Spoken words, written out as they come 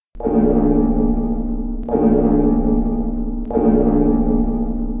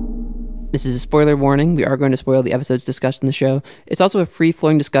This is a spoiler warning. We are going to spoil the episodes discussed in the show. It's also a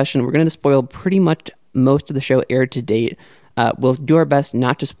free-flowing discussion. We're going to spoil pretty much most of the show aired to date. We'll do our best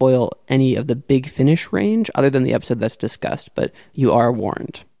not to spoil any of the big finish range other than the episode that's discussed, but you are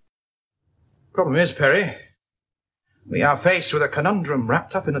warned. Problem is, Perry, we are faced with a conundrum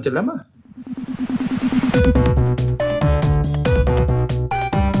wrapped up in a dilemma.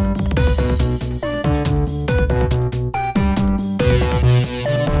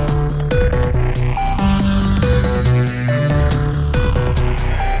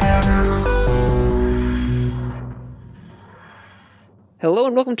 Hello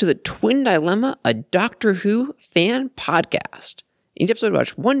and welcome to the Twin Dilemma, a Doctor Who fan podcast. In each episode, we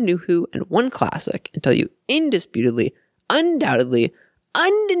watch one new Who and one classic and tell you indisputably, undoubtedly,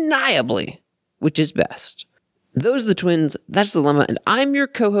 undeniably which is best. Those are the twins, that's Dilemma, and I'm your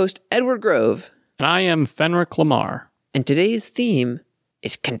co-host, Edward Grove. And I am Fenric Lamar. And today's theme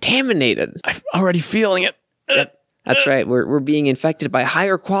is contaminated. I'm already feeling it. That's right, we're being infected by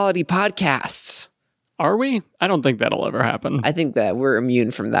higher quality podcasts. Are we? I don't think that'll ever happen. I think that we're immune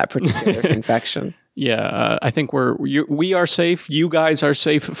from that particular infection. Yeah, I think we are safe. You guys are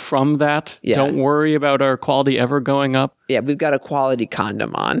safe from that. Yeah. Don't worry about our quality ever going up. Yeah, we've got a quality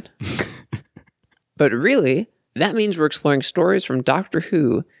condom on. But really, that means we're exploring stories from Doctor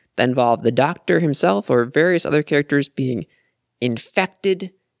Who that involve the Doctor himself or various other characters being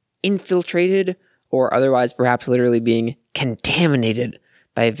infected, infiltrated, or otherwise perhaps literally being contaminated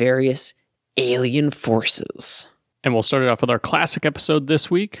by various alien forces. And we'll start it off with our classic episode this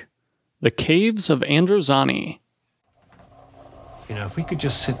week, The Caves of Androzani. You know, if we could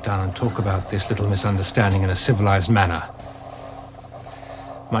just sit down and talk about this little misunderstanding in a civilized manner.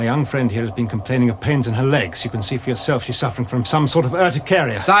 My young friend here has been complaining of pains in her legs. You can see for yourself she's suffering from some sort of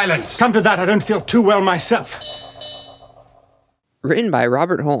urticaria. Silence! Come to that, I don't feel too well myself. Written by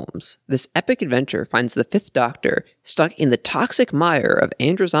Robert Holmes, this epic adventure finds the Fifth Doctor stuck in the toxic mire of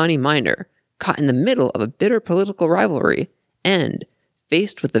Androzani Minor, caught in the middle of a bitter political rivalry, and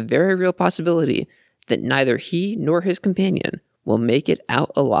faced with the very real possibility that neither he nor his companion will make it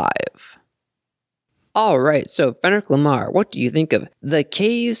out alive. Alright, so Fenric Lamar, what do you think of The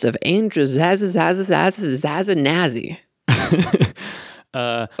Caves of Androzani?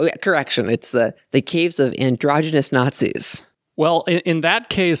 Oh yeah, correction, it's the Caves of Androgynous Nazis. Well, in that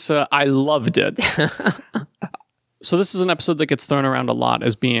case, I loved it. So this is an episode that gets thrown around a lot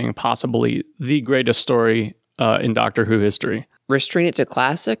as being possibly the greatest story in Doctor Who history. Restrain it to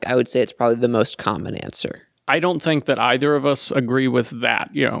classic, I would say it's probably the most common answer. I don't think that either of us agree with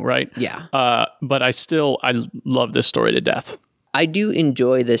that, right? Yeah. But I love this story to death. I do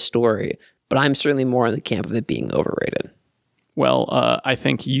enjoy this story, but I'm certainly more in the camp of it being overrated. Well, I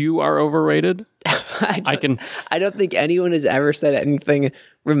think you are overrated. I don't think anyone has ever said anything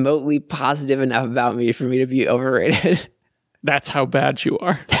remotely positive enough about me for me to be overrated. That's how bad you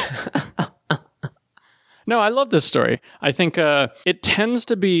are. No, I love this story. I think it tends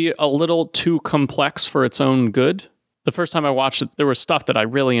to be a little too complex for its own good. The first time I watched it, there was stuff that I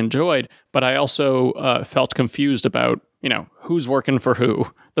really enjoyed, but I also felt confused about, who's working for who.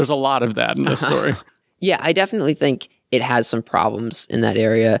 There's a lot of that in this story. Yeah, I definitely think it has some problems in that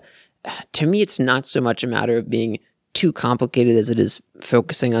area. To me, it's not so much a matter of being too complicated as it is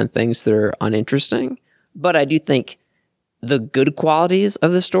focusing on things that are uninteresting. But I do think the good qualities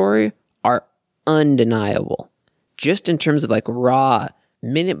of the story are undeniable. Just in terms of raw,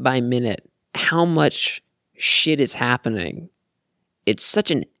 minute by minute, how much shit is happening. It's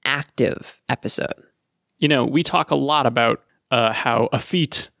such an active episode. We talk a lot about how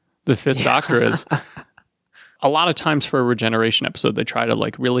effete the Fifth Doctor is. A lot of times for a regeneration episode, they try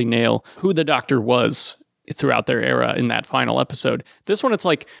to really nail who the Doctor was throughout their era in that final episode. This one, it's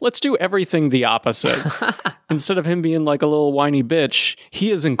let's do everything the opposite. Instead of him being a little whiny bitch,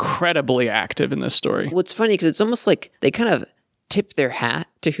 he is incredibly active in this story. Well, it's funny because it's almost like they kind of tip their hat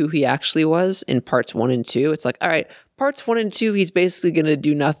to who he actually was in parts 1 and 2. It's all right, parts 1 and 2, he's basically going to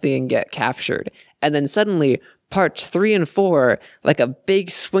do nothing and get captured. And then suddenly, parts 3 and 4, like a big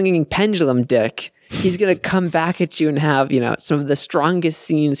swinging pendulum dick, he's going to come back at you and have, some of the strongest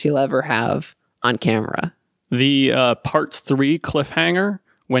scenes he'll ever have on camera. The part 3 cliffhanger,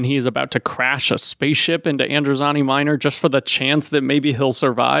 when he's about to crash a spaceship into Androzani Minor just for the chance that maybe he'll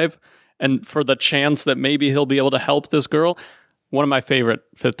survive and for the chance that maybe he'll be able to help this girl. One of my favorite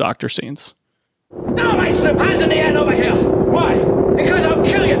Fifth Doctor scenes. Now my slip hands in the air over here. Why? Because I'll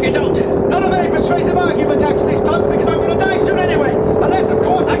kill you if you don't. Not a very persuasive argument, actually, Stubbs, because I'm going to die soon anyway. Unless, of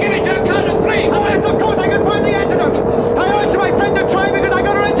course, I'll give it to you count of 3. Unless, of course, I can find the antidote. I owe it to my friend to try because I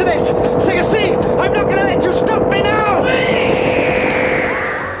got her into this. So you see, I'm not going to let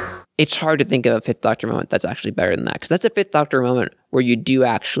it's hard to think of a Fifth Doctor moment that's actually better than that, because that's a Fifth Doctor moment where you do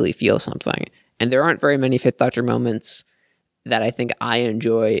actually feel something. And there aren't very many Fifth Doctor moments that I think I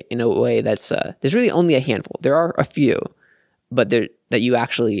enjoy in a way that's, there's really only a handful. There are a few, but that you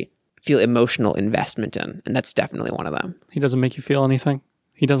actually feel emotional investment in, and that's definitely one of them. He doesn't make you feel anything?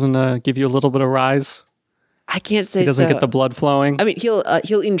 He doesn't give you a little bit of rise? I can't say He doesn't so. get the blood flowing? I mean, he'll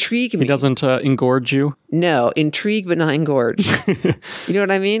intrigue me. He doesn't engorge you? No, intrigue but not engorge. You know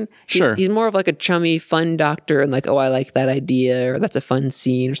what I mean? Sure. He's more of like a chummy, fun doctor, and like, oh, I like that idea, or that's a fun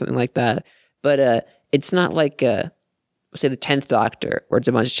scene, or something like that. But it's not like, say, the 10th Doctor, where it's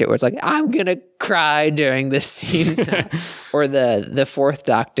a bunch of shit where it's like, I'm gonna cry during this scene. Or the 4th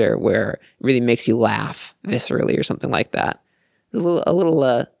Doctor, where it really makes you laugh viscerally, or something like that. There's a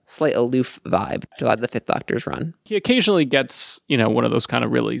little slight aloof vibe to a lot of the 5th Doctor's run. He occasionally gets, one of those kind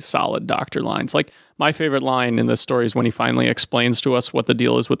of really solid Doctor lines. Like, my favorite line in this story is when he finally explains to us what the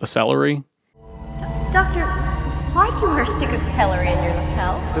deal is with the celery. Doctor, why do you wear a stick of celery in your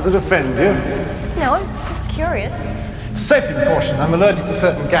lapel? Does it offend you? No, I'm just curious. It's a safety precaution. I'm allergic to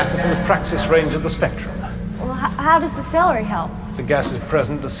certain gases in the praxis range of the spectrum. Well, how does the celery help? If the gas is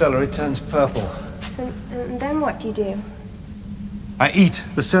present, the celery turns purple. And then what do you do? I eat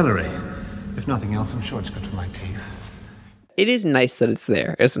the celery. If nothing else, I'm sure it's good for my teeth. It is nice that it's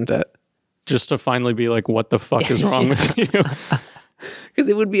there, isn't it? Just to finally be like, what the fuck is wrong with you? Because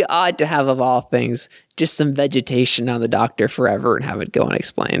it would be odd to have, of all things, just some vegetation on the Doctor forever and have it go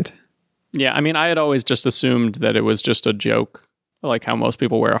unexplained. Yeah, I mean, I had always just assumed that it was just a joke, like how most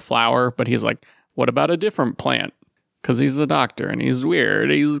people wear a flower, but he's like, what about a different plant? Because he's the Doctor, and he's weird,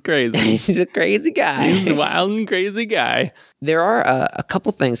 he's crazy. He's a crazy guy. He's a wild and crazy guy. There are a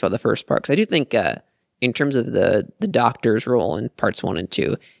couple things about the first part, because I do think in terms of the Doctor's role in parts 1 and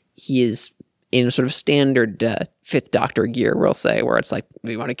 2, he is in sort of standard 5th Doctor gear, we'll say, where it's like,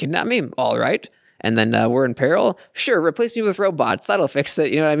 you want to kidnap me? All right. And then we're in peril? Sure, replace me with robots. That'll fix it.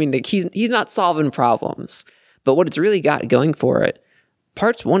 You know what I mean? Like, he's not solving problems. But what it's really got going for it,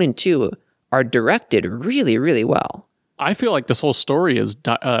 parts 1 and 2 are directed really, really well. I feel like this whole story is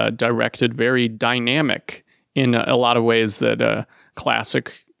directed very dynamic in a lot of ways that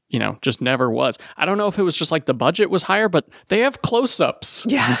classic, just never was. I don't know if it was just like the budget was higher, but they have close-ups.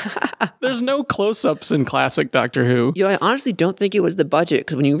 Yeah. There's no close-ups in classic Doctor Who. I honestly don't think it was the budget,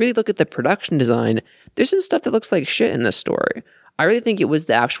 because when you really look at the production design, there's some stuff that looks like shit in this story. I really think it was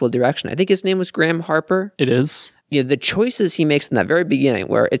the actual direction. I think his name was Graham Harper. It is. Yeah, the choices he makes in that very beginning,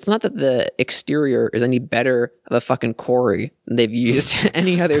 where it's not that the exterior is any better of a fucking quarry than they've used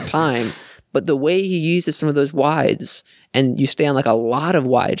any other time, but the way he uses some of those wides, and you stay on like a lot of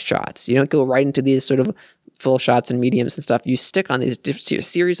wide shots. You don't go right into these sort of full shots and mediums and stuff. You stick on these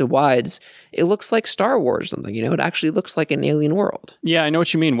series of wides. It looks like Star Wars or something, it actually looks like an alien world. Yeah, I know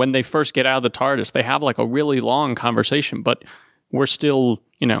what you mean. When they first get out of the TARDIS, they have like a really long conversation, but we're still,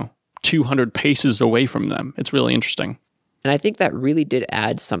 200 paces away from them. It's really interesting. And I think that really did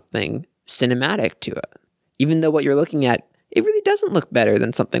add something cinematic to it. Even though what you're looking at, it really doesn't look better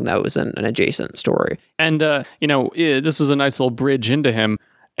than something that was an adjacent story. And, this is a nice little bridge into him.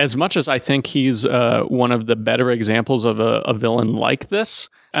 As much as I think he's one of the better examples of a villain like this,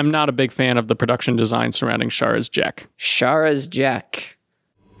 I'm not a big fan of the production design surrounding Shara's Jek. Shara's Jek.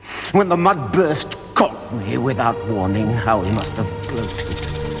 When the mud burst caught me without warning, how he must have gloated.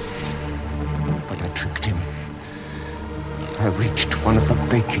 But I tricked him. I reached one of the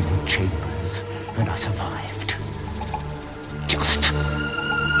baking chambers, and I survived. Just.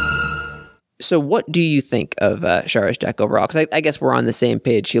 So what do you think of Shara's Jek overall? Because I guess we're on the same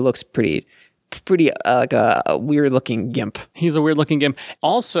page. He looks pretty like a weird-looking gimp. He's a weird-looking gimp.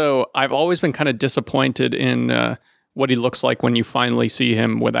 Also, I've always been kind of disappointed in what he looks like when you finally see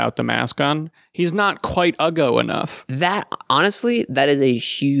him without the mask on. He's not quite Uggo enough. That, honestly, that is a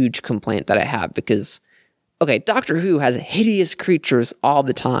huge complaint that I have, because, okay, Doctor Who has hideous creatures all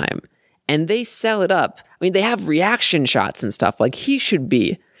the time, and they sell it up. I mean, they have reaction shots and stuff. Like, he should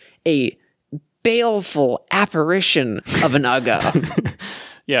be a baleful apparition of an Uggo.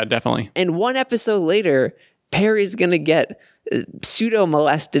 Yeah, definitely. And one episode later, Perry's gonna get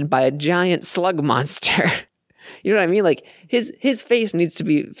pseudo-molested by a giant slug monster. You know what I mean? Like, his face needs to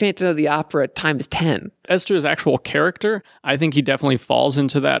be Phantom of the Opera times 10. As to his actual character, I think he definitely falls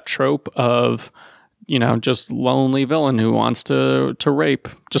into that trope of, just lonely villain who wants to rape,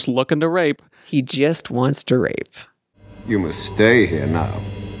 just looking to rape. He just wants to rape. You must stay here now.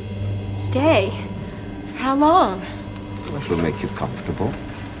 Stay? For how long? It will make you comfortable.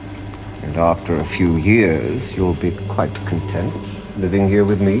 And after a few years, you'll be quite content living here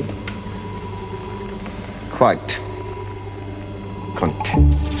with me. Quite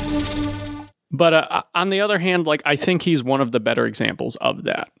content. But on the other hand, like, I think he's one of the better examples of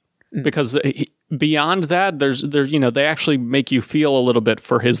that. Because beyond that, there's they actually make you feel a little bit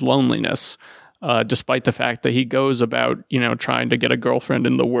for his loneliness, despite the fact that he goes about, trying to get a girlfriend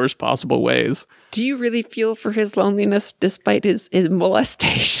in the worst possible ways. Do you really feel for his loneliness despite his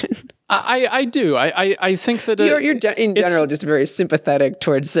molestation? I do. I think that you're in general just very sympathetic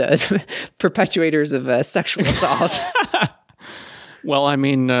towards perpetuators of sexual assault. Well, I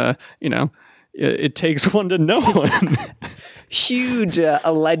mean, it takes one to know one. Huge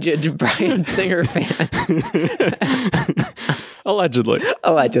alleged Bryan Singer fan. Allegedly.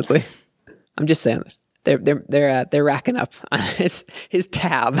 I'm just saying this. They're racking up on his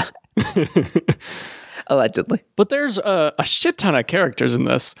tab. Allegedly. But there's a shit ton of characters in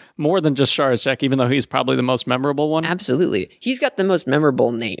this, more than just Sharazek, even though he's probably the most memorable one. Absolutely. He's got the most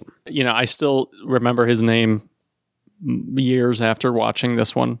memorable name. I still remember his name years after watching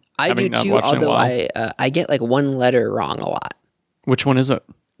this one. I do too, although I get like one letter wrong a lot. Which one is it?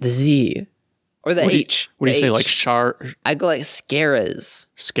 The Z. Or the H. What do you say, like Shar? I go like Scaraz.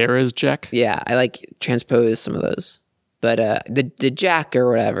 Scaraz Jack? Yeah, I like transpose some of those. But the Jack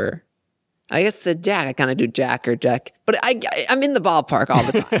or whatever. I guess the Jack, I kind of do Jack or Jack. But I'm in the ballpark all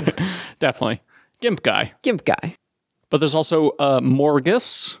the time. Definitely. Gimp guy. But there's also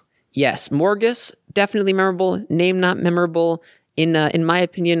Morgus. Yes, Morgus, definitely memorable. Name not memorable. In my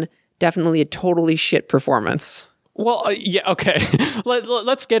opinion, definitely a totally shit performance. Well, yeah, okay.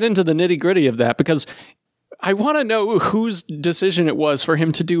 Let's get into the nitty-gritty of that, because I want to know whose decision it was for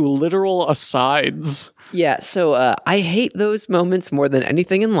him to do literal asides. Yeah, so I hate those moments more than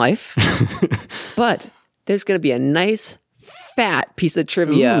anything in life, but there's going to be a nice fat piece of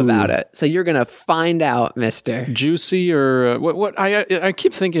trivia about it. So you're going to find out, mister. Juicy or what? I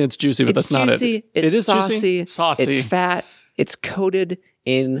keep thinking it's juicy, but that's juicy, not it. It's it is saucy. Juicy? Saucy. It's fat. It's coated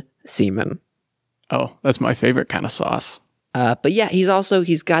in semen. Oh, that's my favorite kind of sauce. But yeah, he's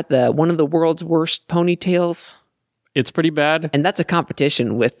got one of the world's worst ponytails. It's pretty bad. And that's a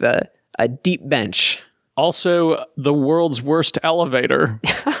competition with a deep bench. Also, the world's worst elevator.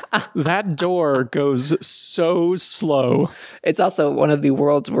 That door goes so slow. It's also one of the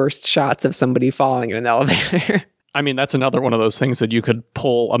world's worst shots of somebody falling in an elevator. I mean, that's another one of those things that you could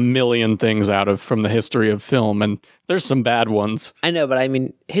pull a million things out of from the history of film, and there's some bad ones. I know, but I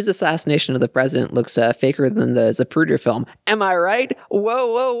mean, his assassination of the president looks faker than the Zapruder film. Am I right?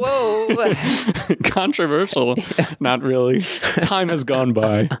 Whoa. Controversial. Yeah. Not really. Time has gone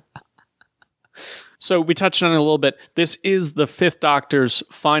by. So we touched on it a little bit. This is the Fifth Doctor's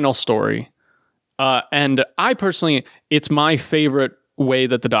final story. And I personally, it's my favorite way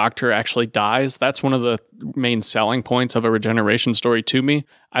that the Doctor actually dies. That's one of the main selling points of a regeneration story to me.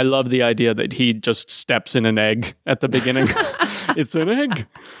 I love the idea that he just steps in an egg at the beginning. It's an egg.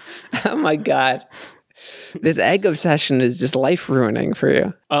 Oh my God. This egg obsession is just life ruining for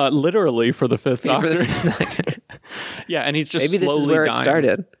you. Literally for the Fifth Doctor. Yeah, and he's just maybe slowly this is where dying. It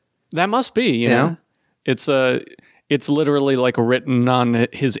started. That must be, you know. It's literally like written on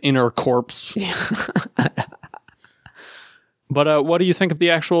his inner corpse. But what do you think of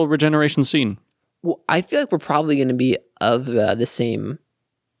the actual regeneration scene? Well, I feel like we're probably going to be of the same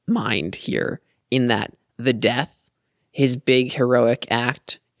mind here, in that the death, his big heroic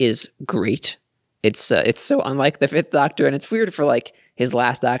act, is great. It's so unlike the Fifth Doctor, and it's weird for like his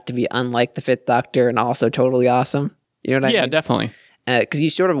last act to be unlike the Fifth Doctor and also totally awesome. You know what I mean? Yeah, definitely. Because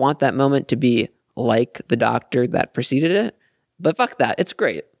you sort of want that moment to be like the Doctor that preceded it, but fuck that, it's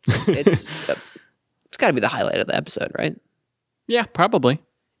great. It's got to be the highlight of the episode, right? Yeah, probably.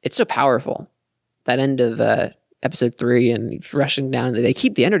 It's so powerful. That end of episode 3 and rushing down. They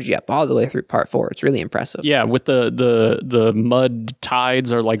keep the energy up all the way through part 4. It's really impressive. Yeah, with the mud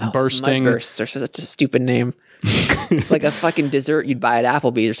tides are like bursting. Mud bursts are such a stupid name. It's like a fucking dessert you'd buy at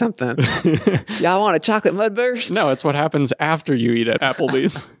Applebee's or something. Y'all want a chocolate mud burst? No, it's what happens after you eat at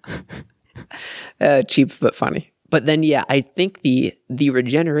Applebee's. Cheap but funny. But then, yeah, I think the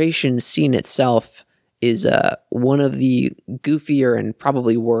regeneration scene itself is one of the goofier and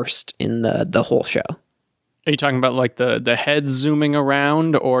probably worst in the whole show. Are you talking about like the head zooming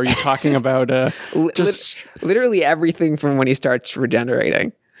around, or are you talking about just literally everything from when he starts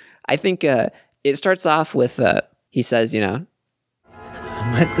regenerating? I think it starts off with he says, you know,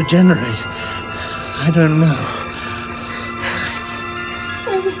 I might regenerate. I don't know.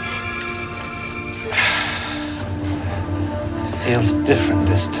 Feels different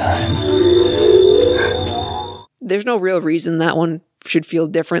this time. There's no real reason that one should feel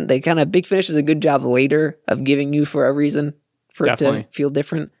different. They kind of Big Finish does a good job later of giving you for a reason for Definitely. it to feel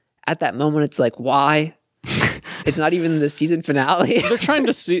different. At that moment, it's like, why? It's not even the season finale. They're trying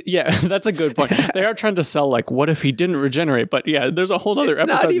to see. Yeah, that's a good point. They are trying to sell, like, what if he didn't regenerate? But yeah, there's a whole other It's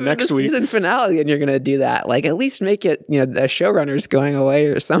episode not even next the week. season finale, and you're going to do that. Like, at least make it, the showrunner's going away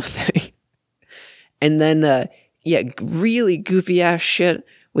or something. And then, really goofy ass shit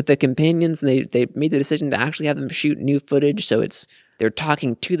with the companions. And they made the decision to actually have them shoot new footage. So they're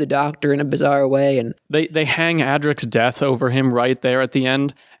talking to the Doctor in a bizarre way. And They hang Adric's death over him right there at the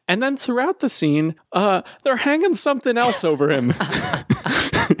end. And then throughout the scene, they're hanging something else over him.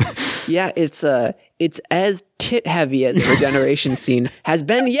 yeah, it's as tit heavy as the regeneration scene has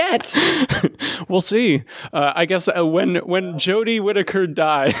been yet. We'll see. I guess when Jodie Whittaker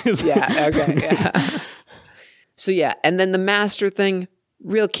dies. Yeah, okay, yeah. So yeah, and then the master thing,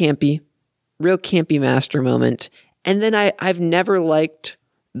 real campy master moment. And then I've never liked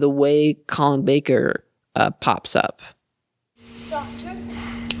the way Colin Baker pops up. Doctor?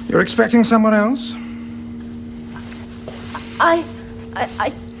 You're expecting someone else? I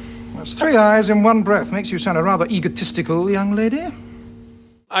That's 3 eyes in one breath. Makes you sound a rather egotistical young lady.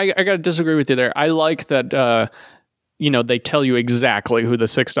 I got to disagree with you there. I like that, they tell you exactly who the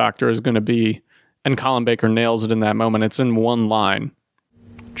Sixth Doctor is going to be, and Colin Baker nails it in that moment. It's in one line.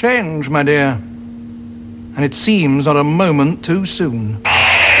 Change, my dear. And it seems not a moment too soon.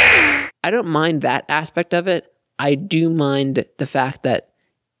 I don't mind that aspect of it. I do mind the fact that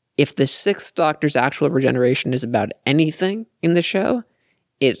if the Sixth Doctor's actual regeneration is about anything in the show,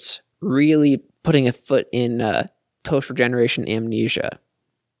 it's really putting a foot in post-regeneration amnesia.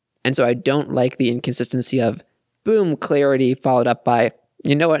 And so I don't like the inconsistency of, boom, clarity, followed up by,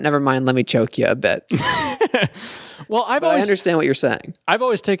 you know what, never mind, let me choke you a bit. Well, I understand what you're saying. I've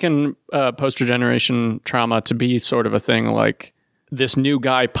always taken post-regeneration trauma to be sort of a thing like this new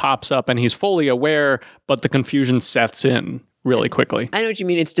guy pops up and he's fully aware, but the confusion sets in really quickly. I know what you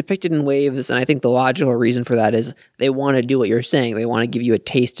mean. It's depicted in waves, and I think the logical reason for that is they want to do what you're saying. They want to give you a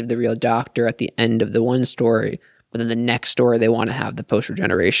taste of the real Doctor at the end of the one story, but then the next story they want to have the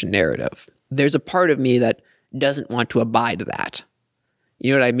post-regeneration narrative. There's a part of me that doesn't want to abide that.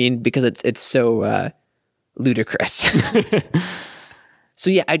 You know what I mean? Because it's so ludicrous. So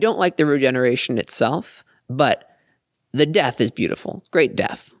yeah, I don't like the regeneration itself, but the death is beautiful. Great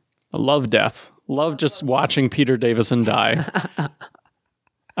death. I love death. Love just watching Peter Davison die.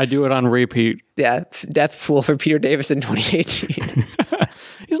 I do it on repeat. Yeah, death pool for Peter Davison 2018.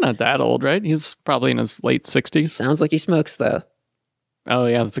 He's not that old, right? He's probably in his late 60s. Sounds like he smokes, though. Oh,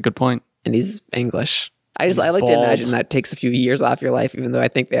 yeah, that's a good point. And he's English. I like bald. to imagine that takes a few years off your life, even though I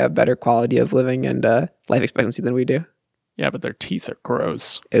think they have better quality of living and life expectancy than we do. Yeah, but their teeth are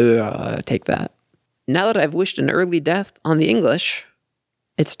gross. Take that. Now that I've wished an early death on the English,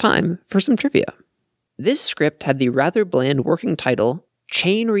 it's time for some trivia. This script had the rather bland working title,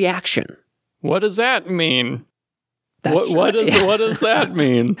 Chain Reaction. What does that mean? That's what right. does that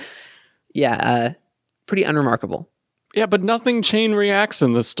mean? Yeah, pretty unremarkable. Yeah, but nothing chain reacts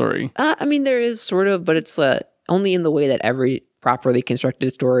in this story. I mean, there is sort of, but it's only in the way that every properly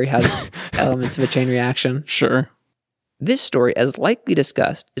constructed story has elements of a chain reaction. Sure. This story, as likely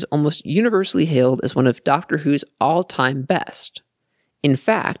discussed, is almost universally hailed as one of Doctor Who's all-time best. In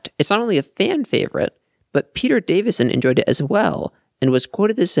fact, it's not only a fan favorite, but Peter Davison enjoyed it as well, and was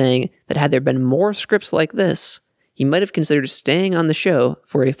quoted as saying that had there been more scripts like this, he might have considered staying on the show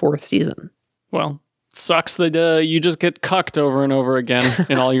for a 4th season. Well, sucks that you just get cucked over and over again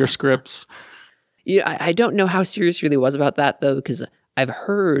in all your scripts. Yeah, I don't know how serious he really was about that, though, because I've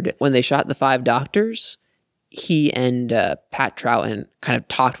heard when they shot the 5 Doctors, he and Pat Troughton kind of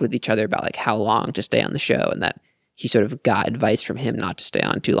talked with each other about like how long to stay on the show, and that he sort of got advice from him not to stay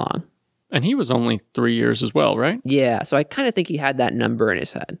on too long. And he was only 3 years as well, right? Yeah, so I kind of think he had that number in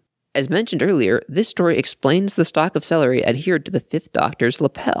his head. As mentioned earlier, this story explains the stalk of celery adhered to the 5th Doctor's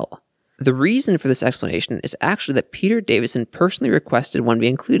lapel. The reason for this explanation is actually that Peter Davison personally requested one be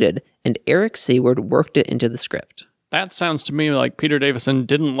included, and Eric Saward worked it into the script. That sounds to me like Peter Davison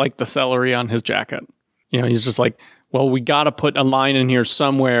didn't like the celery on his jacket. He's just like, well, we got to put a line in here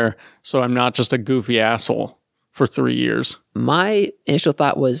somewhere so I'm not just a goofy asshole for 3 years. My initial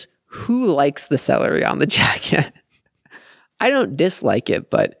thought was, who likes the celery on the jacket? I don't dislike it,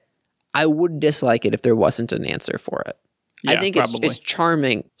 but I would dislike it if there wasn't an answer for it. Yeah, I think it's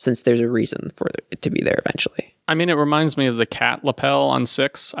charming since there's a reason for it to be there eventually. I mean, it reminds me of the cat lapel on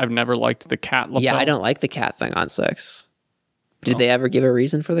 6. I've never liked the cat lapel. Yeah, I don't like the cat thing on 6. Did they ever give a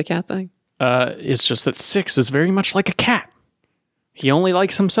reason for the cat thing? It's just that 6 is very much like a cat. He only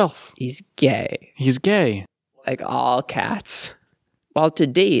likes himself. He's gay. He's gay. Like all cats. While to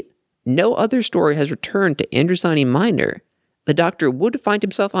date, no other story has returned to Androzani Minor, the Doctor would find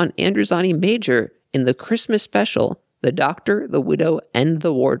himself on Androzani Major in the Christmas special, The Doctor, the Widow, and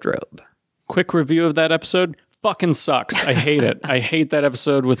the Wardrobe. Quick review of that episode. Fucking sucks. I hate it. I hate that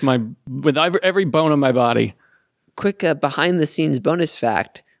episode with every bone in my body. Quick behind-the-scenes bonus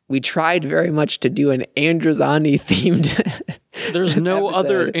fact. We tried very much to do an Androzani themed There's no episode,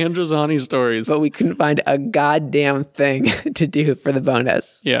 other Androzani stories. but we couldn't find a goddamn thing to do for the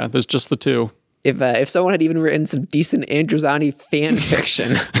bonus. Yeah, there's just the two. If someone had even written some decent Androzani fan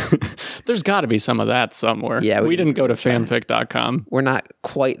fiction, There's got to be some of that somewhere. Yeah, we didn't go to fanfic.com. we're not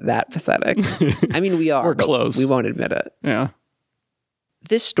quite that pathetic. I mean, we are. We're but close. We won't admit it. Yeah.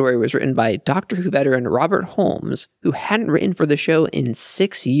 This story was written by Doctor Who veteran Robert Holmes, who hadn't written for the show in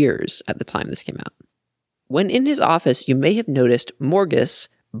 6 years at the time this came out. When in his office, you may have noticed Morgus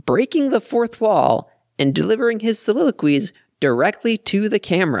breaking the fourth wall and delivering his soliloquies directly to the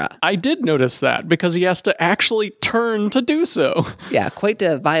camera. I did notice that because he has to actually turn to do so. Yeah, quite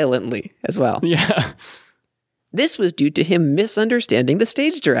violently as well. Yeah. This was due to him misunderstanding the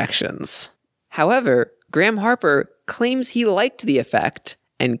stage directions. However, Graham Harper claims he liked the effect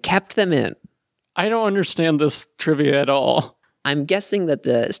and kept them in. I don't understand this trivia at all. I'm guessing that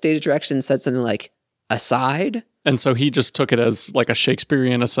the stage directions said something like, aside? And so he just took it as like a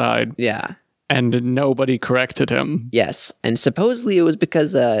Shakespearean aside. Yeah. And nobody corrected him. Yes. And supposedly it was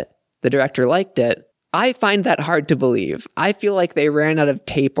because the director liked it. I find that hard to believe. I feel like they ran out of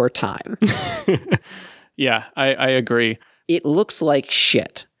tape or time. Yeah, I agree. It looks like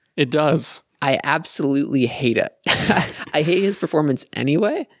shit. It does. I absolutely hate it. I hate his performance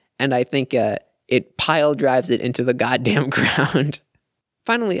anyway, and I think it pile drives it into the goddamn ground.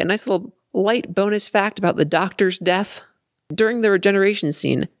 Finally, a nice little light bonus fact about the Doctor's death. During the regeneration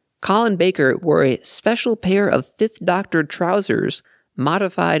scene, Colin Baker wore a special pair of Fifth Doctor trousers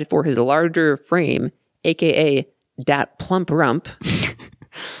modified for his larger frame, aka dat plump rump.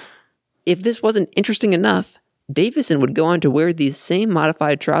 If this wasn't interesting enough, Davison would go on to wear these same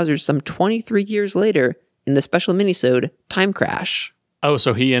modified trousers some 23 years later in the special minisode Time Crash. Oh,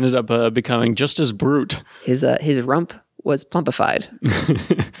 so he ended up becoming just as brute. His rump was plumpified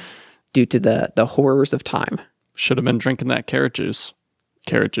due to the horrors of time. Should have been drinking that carrot juice.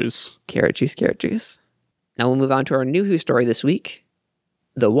 Carrot juice. Carrot juice, carrot juice. Now we'll move on to our new Who story this week.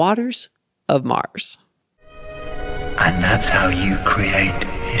 The Waters of Mars. And that's how you create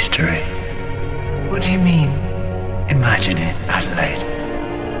history. What do you mean? Imagine it, Adelaide.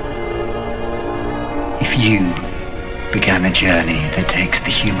 If you began a journey that takes the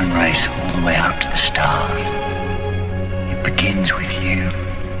human race all the way out to the stars, it begins with you.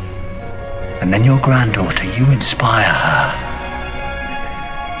 And then your granddaughter, you inspire her.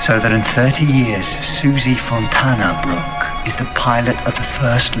 So that in 30 years, Susie Fontana Brooke is the pilot of the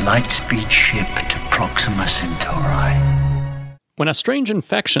first light-speed ship to Proxima Centauri. When a strange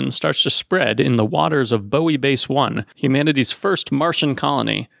infection starts to spread in the waters of Bowie Base 1, humanity's first Martian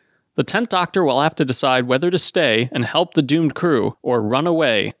colony, the 10th Doctor will have to decide whether to stay and help the doomed crew or run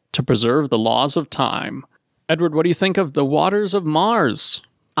away to preserve the laws of time. Edward, what do you think of the Waters of Mars?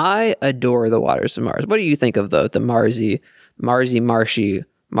 I adore the Waters of Mars. What do you think of the Marsy, Marshy,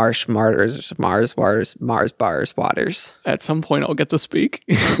 Marsh Martyrs, Mars Bars Waters? At some point I'll get to speak.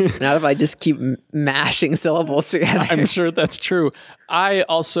 Not if I just keep mashing syllables together. I'm sure that's true. I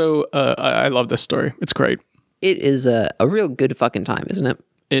also, I love this story. It's great. It is a real good fucking time, isn't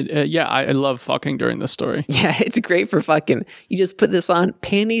it? Yeah, I love fucking during this story. Yeah, it's great for fucking. You just put this on,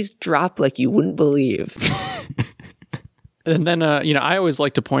 panties drop like you wouldn't believe. And then, I always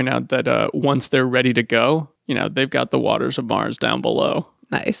like to point out that once they're ready to go, they've got the Waters of Mars down below.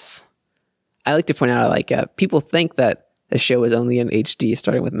 Nice. I like to point out, people think that the show is only in HD,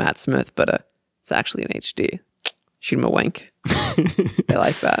 starting with Matt Smith, but it's actually in HD. Shoot him a wink. I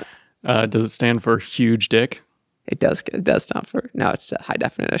like that. Does it stand for huge dick? It does stand for. No, it's high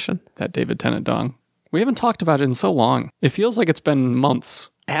definition. That David Tennant dong. We haven't talked about it in so long. It feels like it's been months.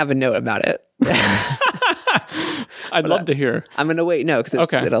 I have a note about it. I'd love to hear. I'm going to wait. No,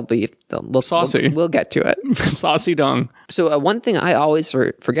 because it'll be saucy. We'll get to it. Saucy dong. So one thing I always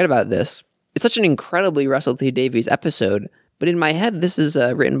forget about this, it's such an incredibly Russell T Davies episode, but in my head, this is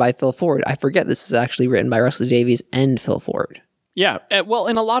written by Phil Ford. I forget this is actually written by Russell T Davies and Phil Ford. Yeah. Well,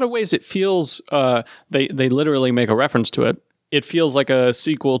 in a lot of ways, it feels, they literally make a reference to it. It feels like a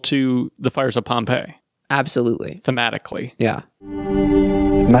sequel to The Fires of Pompeii. Absolutely. Thematically. Yeah.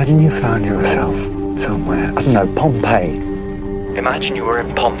 Imagine you found yourself somewhere, I don't know, Pompeii. Imagine you were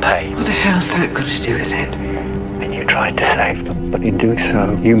in Pompeii. What the hell's that got to do with it? And you tried to save them, but in doing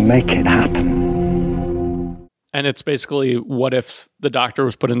so, you make it happen. And it's basically, what if the Doctor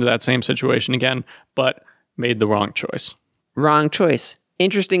was put into that same situation again, but made the wrong choice? Wrong choice.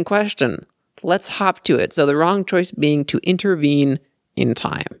 Interesting question. let's hop to it. So the wrong choice being to intervene in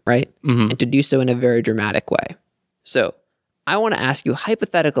time, right? And to do so in a very dramatic way. So I want to ask you,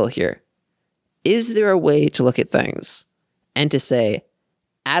 hypothetical here. Is there a way to look at things and to say,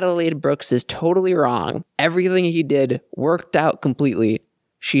 Adelaide Brooks is totally wrong. Everything he did worked out completely.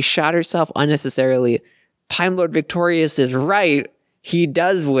 She shot herself unnecessarily. Time Lord Victorious is right. He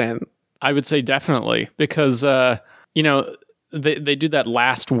does win. I would say definitely, because, they do that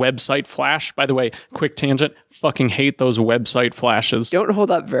last website flash. By the way, quick tangent, fucking hate those website flashes. Don't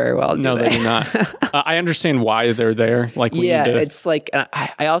hold up very well, do No, they do not. I understand why they're there. Like, it's like,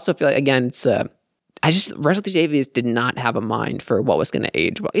 I also feel like, again, it's, Russell T Davies did not have a mind for what was going to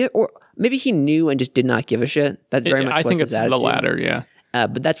age well. Or maybe he knew and just did not give a shit. That's very much I think it's attitude. the latter, yeah.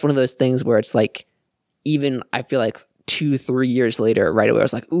 But that's one of those things where it's like, even I feel like 2-3 years later, right away, I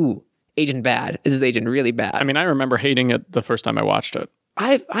was like, ooh, Agent bad. Is this agent really bad? I mean, I remember hating it the first time I watched it.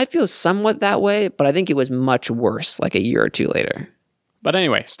 I feel somewhat that way, but I think it was much worse like a year or two later. But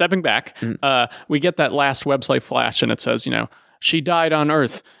anyway, stepping back, we get that last website flash and it says, she died on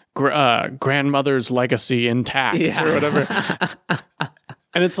Earth, grandmother's legacy intact or whatever.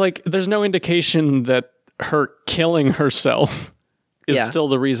 And it's like, there's no indication that her killing herself is still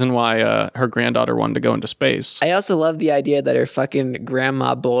the reason why her granddaughter wanted to go into space. I also love the idea that her fucking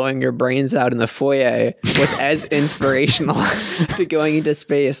grandma blowing her brains out in the foyer was as inspirational to going into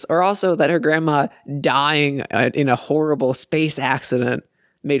space. Or also that her grandma dying in a horrible space accident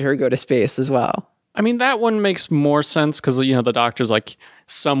made her go to space as well. I mean, that one makes more sense because, the doctor's like,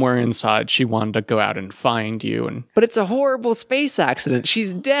 somewhere inside she wanted to go out and find you. But it's a horrible space accident.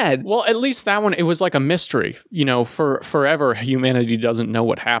 She's dead. Well, at least that one, it was like a mystery. For forever, humanity doesn't know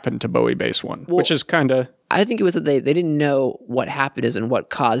what happened to Bowie Base 1, which is kind of... I think it was that they didn't know what happened and what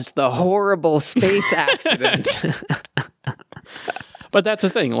caused the horrible space accident. But that's the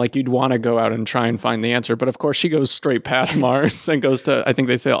thing. Like, you'd want to go out and try and find the answer. But of course, she goes straight past Mars and goes to, I think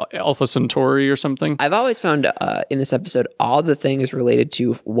they say Alpha Centauri or something. I've always found in this episode, all the things related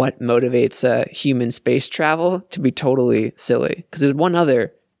to what motivates human space travel to be totally silly. Because there's one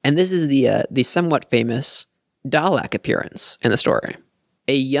other, and this is the somewhat famous Dalek appearance in the story.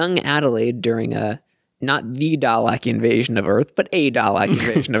 A young Adelaide during not the Dalek invasion of Earth, but a Dalek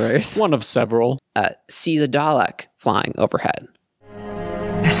invasion of Earth. One of several. Sees a Dalek flying overhead.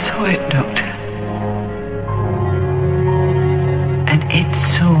 I saw it, Doctor. And it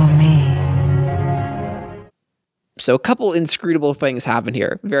saw me. So a couple inscrutable things happen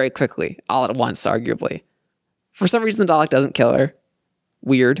here very quickly, all at once, arguably. For some reason, the Dalek doesn't kill her.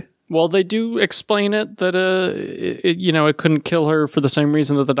 Weird. Well, they do explain it that it couldn't kill her for the same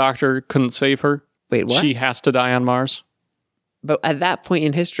reason that the Doctor couldn't save her. Wait, what? She has to die on Mars. But at that point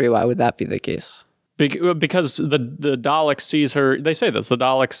in history, why would that be the case? Because the Dalek sees her. They say this. The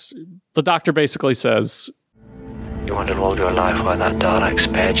Doctor basically says, "You wanted all your life while that Dalek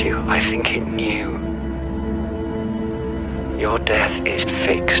spared you. I think it knew. Your death is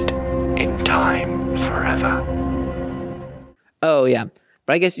fixed in time forever." Oh yeah,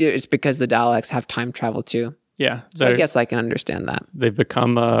 but I guess it's because the Daleks have time travel too. Yeah, so I guess I can understand that. They've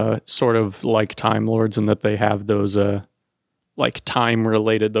become sort of like Time Lords in that they have those like time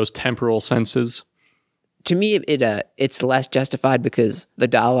related, those temporal senses. To me, it's less justified because the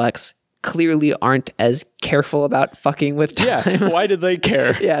Daleks clearly aren't as careful about fucking with time. Yeah, why do they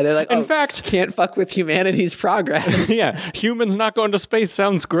care? Yeah, they're like, in fact, can't fuck with humanity's progress. Yeah, humans not going to space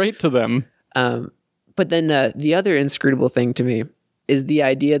sounds great to them. But then the other inscrutable thing to me is the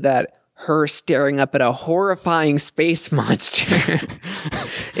idea that her staring up at a horrifying space monster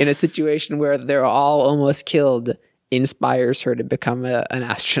in a situation where they're all almost killed inspires her to become an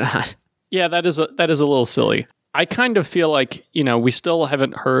astronaut. Yeah, that is a little silly. I kind of feel like, we still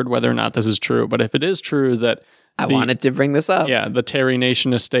haven't heard whether or not this is true, but if it is true that... I wanted to bring this up. Yeah, the Terry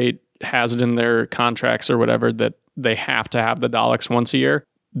Nation estate has it in their contracts or whatever that they have to have the Daleks once a year.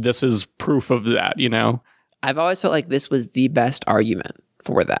 This is proof of that, I've always felt like this was the best argument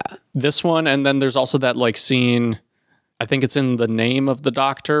for that. This one, and then there's also that scene... I think it's in The Name of the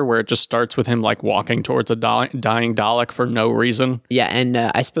Doctor, where it just starts with him walking towards a dying Dalek for no reason. Yeah, and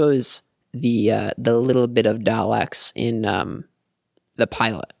I suppose the little bit of Daleks in the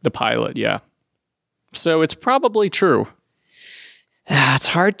pilot. The pilot, yeah. So it's probably true. It's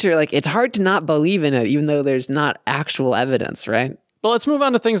hard to not believe in it, even though there's not actual evidence, right? But let's move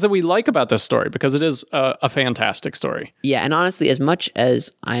on to things that we like about this story, because it is a fantastic story. Yeah, and honestly, as much as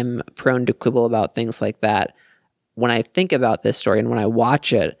I'm prone to quibble about things like that, when I think about this story and when I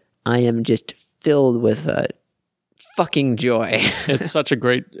watch it, I am just filled with fucking joy. It's such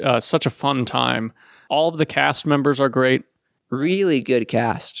a fun time. All of the cast members are great. Really good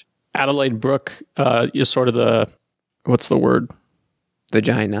cast. Adelaide Brooke is sort of the, what's the word?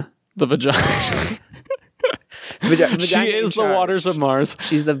 Vagina. The vagina. She is the Waters of Mars.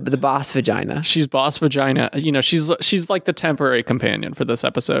 She's the boss vagina. She's boss vagina. You know, she's like the temporary companion for this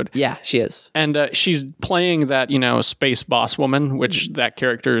episode. Yeah, she is. And she's playing that, you know, space boss woman, which that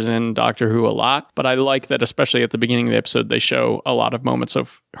character is in Doctor Who a lot. But I like that, especially at the beginning of the episode, they show a lot of moments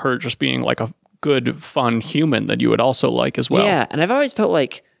of her just being like a good, fun human that you would also like as well. Yeah, and I've always felt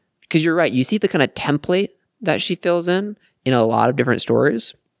like, because you're right, you see the kind of template that she fills in a lot of different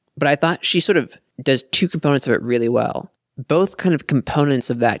stories. But I thought she sort of does two components of it really well. Both kind of components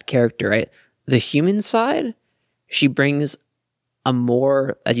of that character, right? The human side, she brings a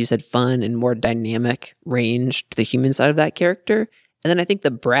more, as you said, fun and more dynamic range to the human side of that character. And then I think the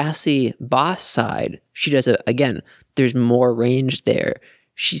brassy boss side, she does it again. There's more range there.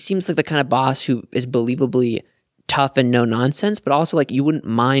 She seems like the kind of boss who is believably tough and no nonsense, but also like you wouldn't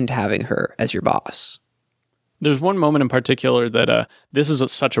mind having her as your boss. There's one moment in particular that this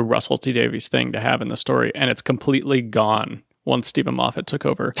is such a Russell T Davies thing to have in the story, and it's completely gone once Stephen Moffat took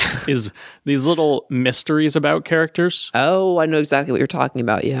over, is these little mysteries about characters. Oh, I know exactly what you're talking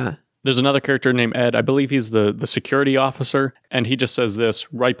about, yeah. There's another character named Ed. I believe he's the security officer, and he just says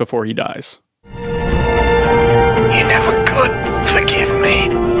this right before he dies. You never could forgive me.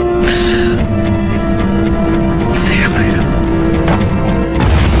 See you later.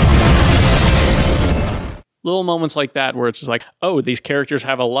 Little moments like that where it's just like, oh, these characters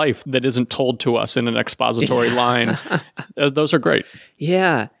have a life that isn't told to us in an expository line. Those are great.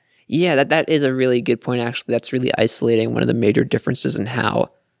 Yeah. Yeah, that is a really good point, actually. That's really isolating one of the major differences in how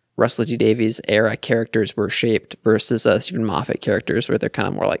Russell T Davies era characters were shaped versus Stephen Moffat characters, where they're kind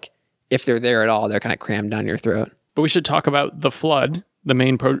of more like, if they're there at all, they're kind of crammed down your throat. But we should talk about the Flood, the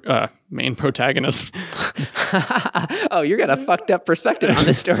main protagonist. Oh, you're got a fucked up perspective on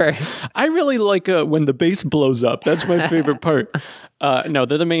this story. I really like when the base blows up. That's my favorite part. No,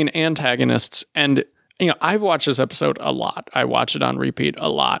 they're the main antagonists. And, you know, I've watched this episode a lot. I watch it on repeat a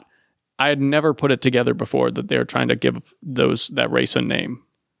lot. I had never put it together before that they're trying to give that race a name.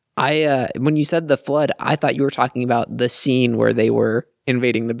 When you said the Flood, I thought you were talking about the scene where they were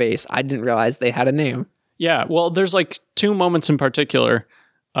invading the base. I didn't realize they had a name. Yeah, well, there's like two moments in particular.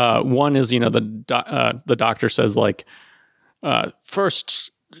 One is, you know, the doctor says like,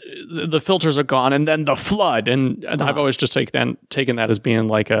 first the filters are gone, and then the Flood, and I've always just taken that as being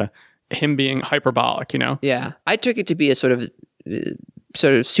like him being hyperbolic, you know? Yeah, I took it to be a sort of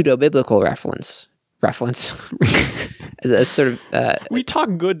pseudo-biblical reference. As a sort of we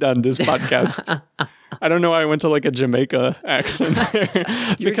talk good on this podcast. I don't know why I went to like a Jamaica accent there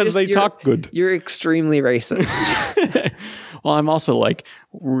because they talk good. You're extremely racist. Well, I'm also like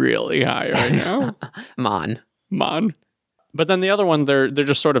really high right now. Mon. But then the other one, they're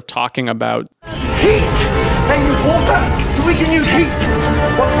just sort of talking about Heat! They use water, so we can use heat.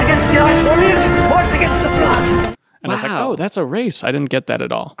 What's against the Ice Warriors? What's against the Flood? And I was like, oh, that's a race. I didn't get that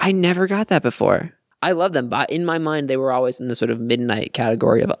at all. I never got that before. I love them, but in my mind, they were always in the sort of midnight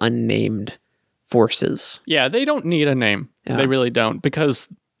category of unnamed forces. Yeah, they don't need a name. Yeah. They really don't, because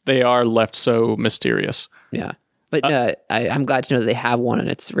they are left so mysterious. Yeah. But I'm glad to know that they have one, and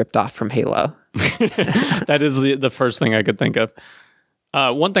it's ripped off from Halo. That is the first thing I could think of.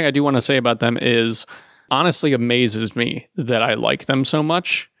 One thing I do want to say about them is, honestly amazes me that I like them so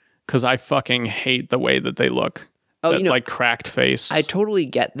much, because I fucking hate the way that they look. Oh, that, like cracked face. I totally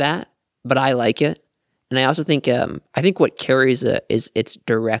get that, but I like it. And I also think what carries it is it's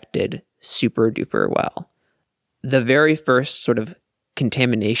directed super duper well. The very first sort of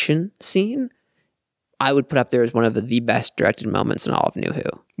contamination scene, I would put up there as one of the best directed moments in all of New Who.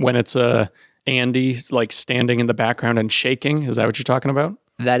 When it's Andy like standing in the background and shaking, is that what you're talking about?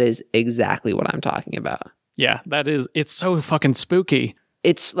 That is exactly what I'm talking about. Yeah, it's so fucking spooky.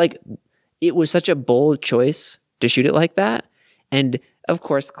 It's like, it was such a bold choice to shoot it like that. And of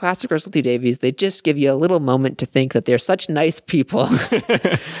course, classic Russell T Davies, they just give you a little moment to think that they're such nice people.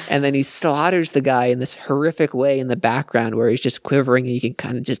 And then he slaughters the guy in this horrific way in the background where he's just quivering and you can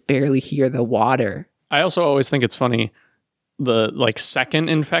kind of just barely hear the water. I also always think it's funny, the like second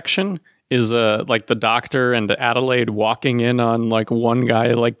infection is like the doctor and Adelaide walking in on like one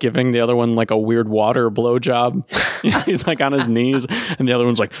guy, like giving the other one like a weird water blowjob. He's like on his knees and the other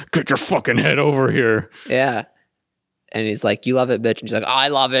one's like, get your fucking head over here. Yeah. And he's like, you love it, bitch. And she's like, I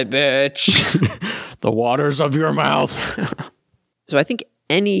love it, bitch. The waters of your mouth. So I think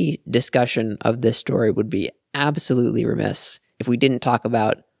any discussion of this story would be absolutely remiss if we didn't talk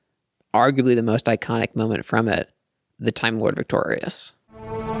about arguably the most iconic moment from it, the Time Lord Victorious.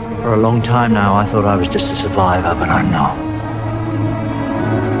 For a long time now, I thought I was just a survivor, but I'm not.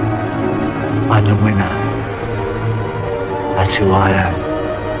 I'm the winner. That's who I am.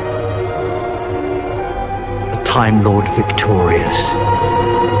 The Time Lord victorious.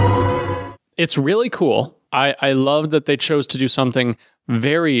 It's really cool. I love that they chose to do something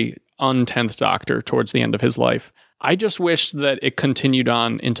very un-10th Doctor towards the end of his life. I just wish that it continued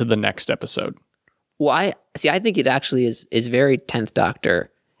on into the next episode. Well, I think it actually is very 10th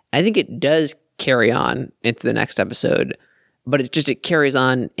Doctor. I think it does carry on into the next episode, but it carries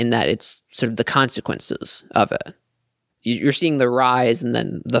on in that it's sort of the consequences of it. You're seeing the rise and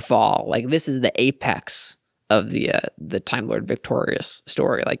then the fall. Like, this is the apex of the Time Lord victorious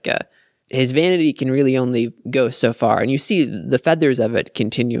story. Like, his vanity can really only go so far, and you see the feathers of it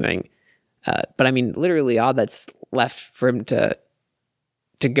continuing. But I mean, literally, all that's left for him to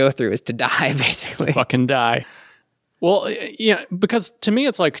go through is to die, basically. To fucking die. Well, yeah, because to me,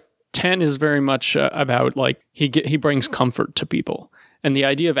 it's like 10 is very much about like he brings comfort to people, and the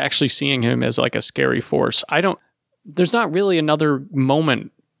idea of actually seeing him as like a scary force. There's not really another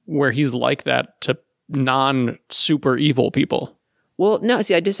moment where he's like that to non-super evil people. Well, no,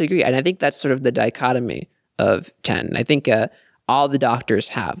 see, I disagree. And I think that's sort of the dichotomy of 10. I think all the Doctors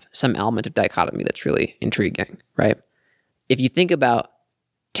have some element of dichotomy that's really intriguing, right? If you think about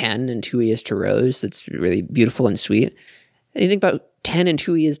 10 and who he is to Rose, that's really beautiful and sweet. And you think about 10 and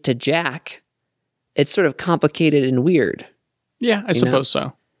who he is to Jack, it's sort of complicated and weird. Yeah, I suppose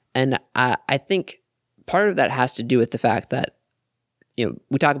so. And I think part of that has to do with the fact that,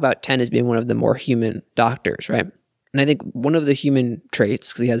 we talk about 10 as being one of the more human Doctors, right? And I think one of the human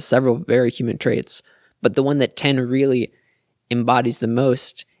traits, because he has several very human traits, but the one that 10 really embodies the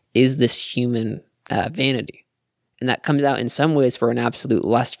most is this human vanity. And that comes out in some ways for an absolute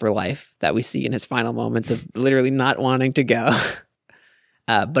lust for life that we see in his final moments of literally not wanting to go.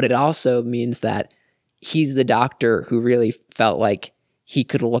 But it also means that he's the Doctor who really felt like he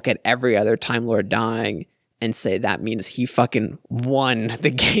could look at every other Time Lord dying and say that means he fucking won the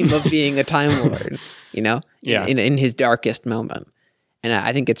game of being a Time Lord, Yeah. in his darkest moment. And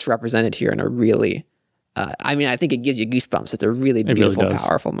I think it's represented here in a really, I think it gives you goosebumps. It's a really beautiful,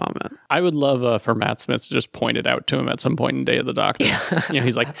 powerful moment. I would love for Matt Smith to just point it out to him at some point in Day of the Doctor.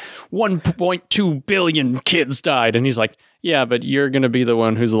 He's like, 1.2 billion kids died. And he's like, yeah, but you're going to be the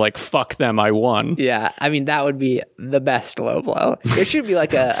one who's like, fuck them, I won. Yeah, I mean, that would be the best low blow. There should be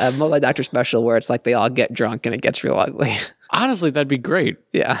like a multi-Doctor special where it's like they all get drunk and it gets real ugly. Honestly, that'd be great.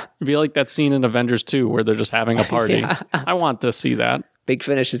 Yeah. It'd be like that scene in Avengers 2 where they're just having a party. Yeah. I want to see that. Big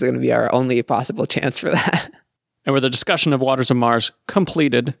Finish is going to be our only possible chance for that. And with the discussion of Waters of Mars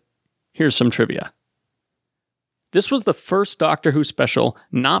completed, here's some trivia. This was the first Doctor Who special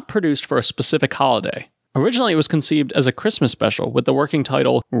not produced for a specific holiday. Originally, it was conceived as a Christmas special with the working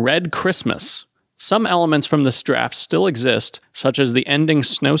title Red Christmas. Some elements from this draft still exist, such as the ending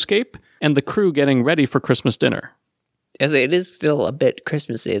snowscape and the crew getting ready for Christmas dinner. It is still a bit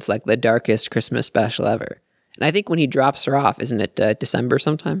Christmassy. It's like the darkest Christmas special ever. And I think when he drops her off, isn't it December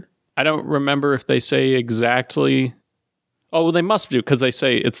sometime? I don't remember if they say exactly. Oh, well, they must do, because they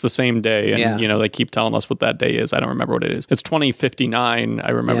say it's the same day. And, they keep telling us what that day is. I don't remember what it is. It's 2059.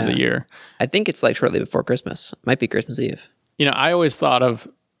 I remember the year. I think it's like shortly before Christmas. Might be Christmas Eve. I always thought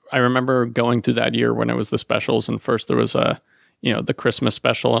I remember going through that year when it was the specials. And first there was the Christmas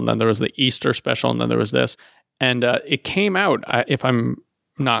special, and then there was the Easter special, and then there was this. And it came out, if I'm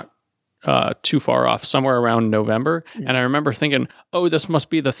not too far off, somewhere around November. And I remember thinking, oh, this must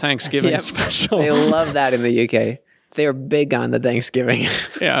be the Thanksgiving special. They love that in the UK. They're big on the Thanksgiving.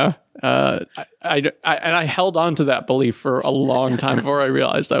 Yeah. I held on to that belief for a long time before I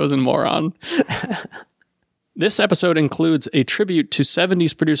realized I was a moron. This episode includes a tribute to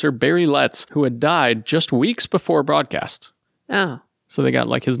 70s producer Barry Letts, who had died just weeks before broadcast. Oh. So they got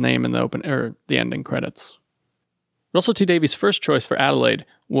like his name in the ending credits. Russell T Davies' first choice for Adelaide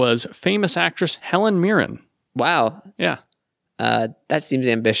was famous actress Helen Mirren. Wow. Yeah. That seems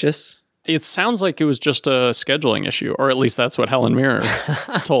ambitious. It sounds like it was just a scheduling issue, or at least that's what Helen Mirren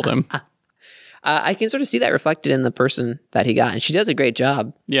told him. I can sort of see that reflected in the person that he got, and she does a great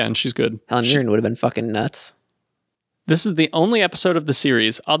job. Yeah, and she's good. Helen Mirren would have been fucking nuts. This is the only episode of the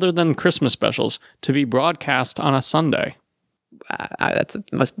series, other than Christmas specials, to be broadcast on a Sunday. That's the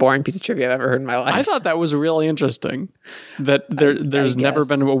most boring piece of trivia I've ever heard in my life. I thought that was really interesting. That there's never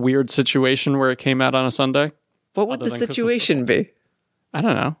been a weird situation where it came out on a Sunday. What would the situation be? I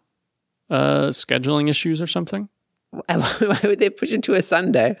don't know. Scheduling issues or something? Why would they push it to a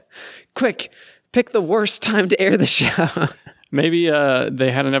Sunday? Quick, pick the worst time to air the show. Maybe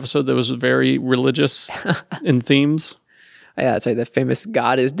they had an episode that was very religious in themes. Yeah, that's right. The famous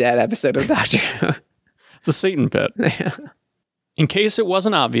God is Dead episode of Doctor Who. The Satan Pit. Yeah. In case it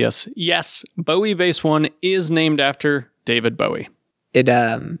wasn't obvious, yes, Bowie Base 1 is named after David Bowie. It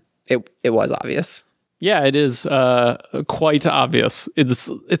was obvious. Yeah, it is quite obvious.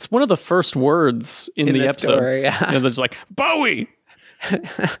 It's one of the first words in the episode. Story, yeah. There's like, Bowie!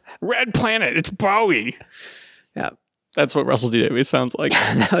 Red Planet, it's Bowie! Yeah. That's what Russell T Davies sounds like.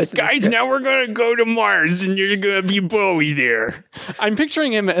 Guys, now we're going to go to Mars and you're going to be Bowie there. I'm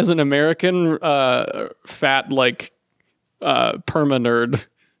picturing him as an American fat, like, perma nerd,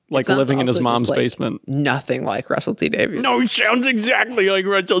 like living in his mom's basement. Nothing like Russell T Davies. No, he sounds exactly like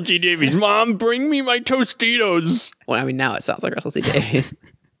Russell T Davies. Mom, bring me my Tostitos. Well, I mean, now it sounds like Russell T Davies.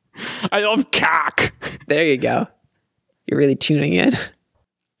 I love cock. There you go. You're really tuning in.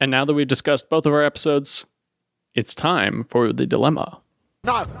 And now that we've discussed both of our episodes, it's time for the dilemma.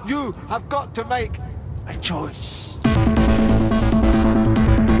 Now, you have got to make a choice.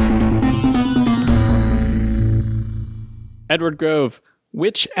 Edward Grove,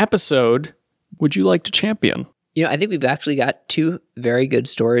 which episode would you like to champion? You know, I think we've actually got two very good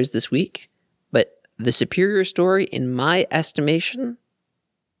stories this week, but the superior story, in my estimation,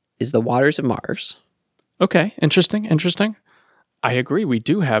 is The Waters of Mars. Okay, interesting. I agree, we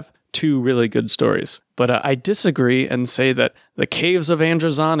do have two really good stories, but I disagree and say that The Caves of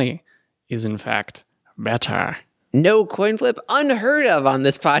Androzani is in fact better. No coin flip, unheard of on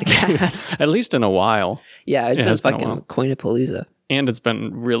this podcast. At least in a while. Yeah, it's been fucking Coinapalooza. And it's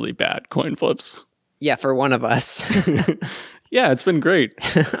been really bad coin flips. Yeah, for one of us. Yeah, it's been great.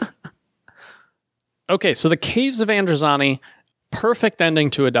 Okay, so The Caves of Androzani, perfect ending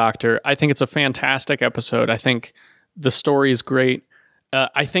to a Doctor. I think it's a fantastic episode. I think the story is great.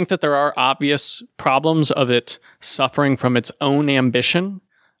 I think that there are obvious problems of it suffering from its own ambition.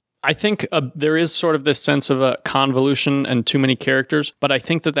 I think there is sort of this sense of a convolution and too many characters, but I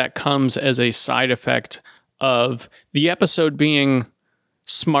think that comes as a side effect of the episode being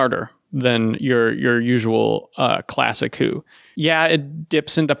smarter than your usual classic Who. Yeah, it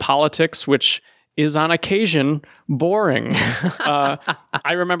dips into politics, which is on occasion boring.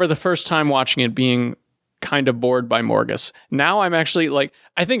 I remember the first time watching it being kind of bored by Morgus. Now I'm actually like,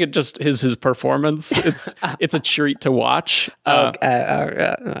 I think it just is his performance. It's a treat to watch. I'll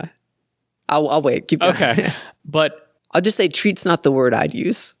wait. Keep going. Okay. But I'll just say treat's not the word I'd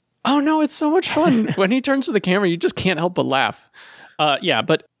use. Oh no, it's so much fun. When he turns to the camera, you just can't help but laugh. Yeah,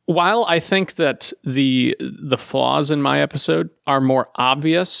 but while I think that the flaws in my episode are more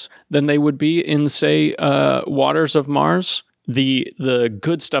obvious than they would be in, say, Waters of Mars, the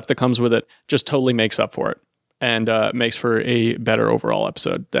good stuff that comes with it just totally makes up for it and makes for a better overall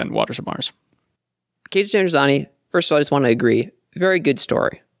episode than Waters of Mars. Caves of Androzani, first of all, I just want to agree. Very good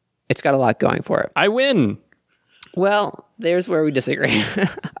story. It's got a lot going for it. I win. Well, there's where we disagree.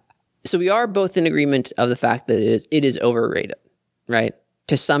 So we are both in agreement of the fact that it is overrated, right?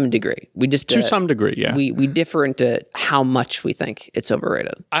 To some degree. We just to some degree, yeah. We differ into how much we think it's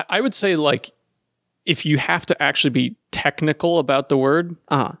overrated. I would say, like, if you have to actually be technical about the word,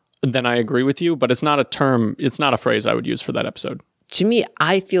 then I agree with you, but it's not a term, it's not a phrase I would use for that episode. To me,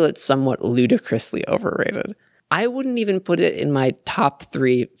 I feel it's somewhat ludicrously overrated. I wouldn't even put it in my top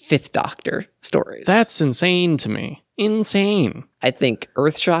 3 Fifth Doctor stories. That's insane to me. Insane. I think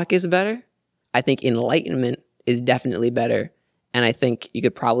Earthshock is better. I think Enlightenment is definitely better. And I think you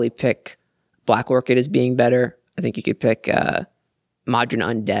could probably pick Black Orchid as being better. I think you could pick Modern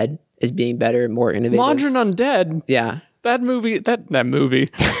Undead as being better, more innovative. Modern Undead? Yeah. That movie. That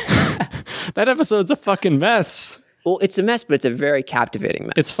episode's a fucking mess. Well, it's a mess, but it's a very captivating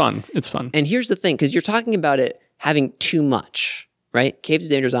mess. It's fun. It's fun. And here's the thing, because you're talking about it having too much, right?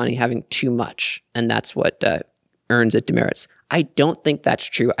 Caves of Androzani having too much, and that's what earns it demerits. I don't think that's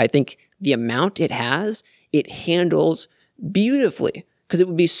true. I think the amount it has, it handles beautifully, because it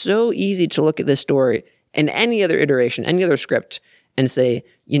would be so easy to look at this story and any other iteration, any other script, and say,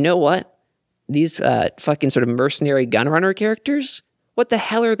 you know what? These fucking sort of mercenary gunrunner characters, what the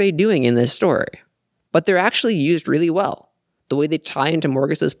hell are they doing in this story? But they're actually used really well. The way they tie into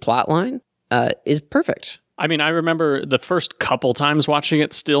Morgus's plotline is perfect. I mean, I remember the first couple times watching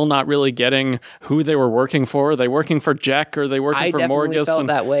it, still not really getting who they were working for. Are they working for Jack or are they working for Morgus? I definitely felt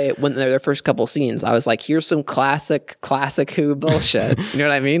that way when their first couple scenes. I was like, here's some classic Who bullshit. You know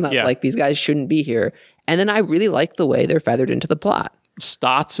what I mean? That's like, these guys shouldn't be here. And then I really like the way they're feathered into the plot.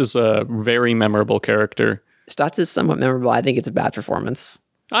 Stotts is a very memorable character. Stotts is somewhat memorable. I think it's a bad performance.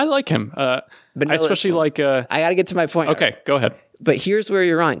 I like him. But no, I especially like... I got to get to my point. Okay, go ahead. But here's where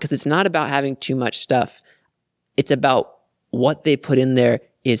you're wrong, because it's not about having too much stuff. It's about what they put in there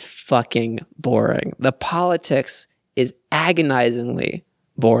is fucking boring. The politics is agonizingly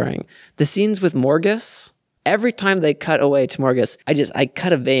boring. The scenes with Morgus every time they cut away to Morgus, I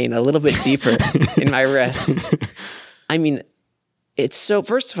cut a vein a little bit deeper in my wrist. I mean, it's so,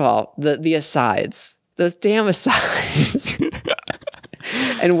 first of all, the asides, those damn asides.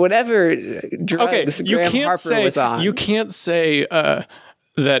 And whatever drugs Graham Harper was on. You can't say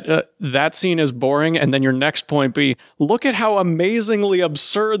that scene is boring, and then your next point be, look at how amazingly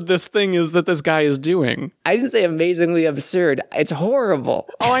absurd this thing is that this guy is doing. I didn't say amazingly absurd. It's horrible.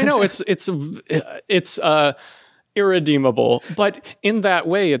 Oh, I know. It's irredeemable, but in that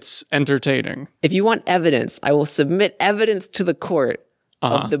way, it's entertaining. If you want evidence, I will submit evidence to the court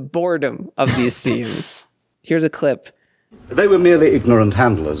of the boredom of these scenes. Here's a clip. They were merely ignorant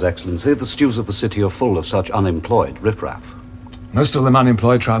handlers, Excellency. The stews of the city are full of such unemployed riffraff. Most of them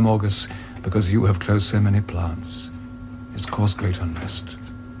unemployed, Trimorgus, because you have closed so many plants. It's caused great unrest.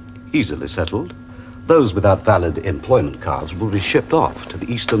 Easily settled. Those without valid employment cards will be shipped off to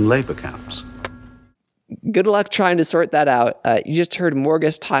the eastern labor camps. Good luck trying to sort that out. You just heard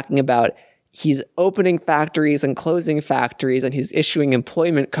Morgus talking about he's opening factories and closing factories, and he's issuing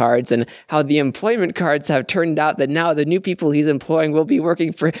employment cards, and how the employment cards have turned out that now the new people he's employing will be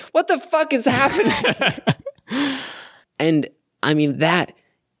working for. What the fuck is happening? And I mean, that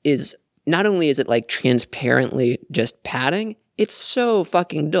is, not only is it like transparently just padding, it's so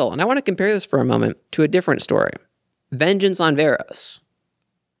fucking dull. And I want to compare this for a moment to a different story. Vengeance on Varos.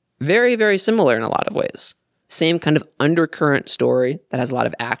 Very, very similar in a lot of ways. Same kind of undercurrent story that has a lot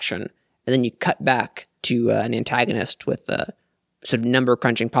of action. And then you cut back to an antagonist with sort of number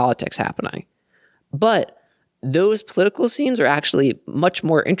crunching politics happening. But those political scenes are actually much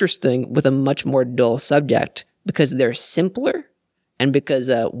more interesting with a much more dull subject because they're simpler and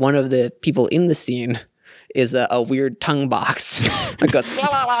because one of the people in the scene is a weird tongue box that goes blah,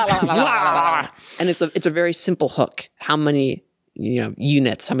 blah, blah, blah, blah, blah. And it's a very simple hook. How many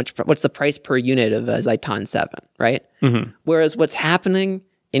units? What's the price per unit of Zaitan 7, right? Mm-hmm. Whereas what's happening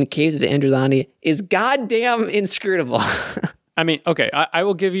in Caves of Androzani is goddamn inscrutable. I mean, okay, I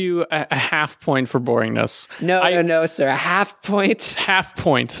will give you a half point for boringness. No, sir. A half point. Half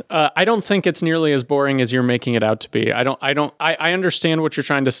point. I don't think it's nearly as boring as you're making it out to be. I understand what you're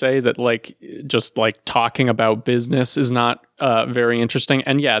trying to say, that like just like talking about business is not very interesting.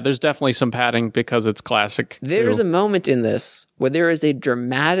 And yeah, there's definitely some padding because it's classic. There's a moment in this where there is a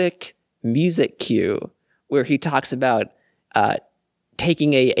dramatic music cue where he talks about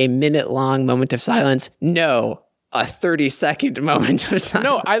taking a minute-long moment of silence. No, a 30-second moment of silence.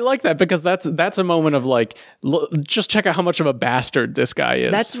 No, I like that because that's a moment of like, just check out how much of a bastard this guy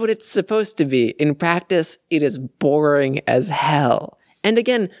is. That's what it's supposed to be. In practice, it is boring as hell. And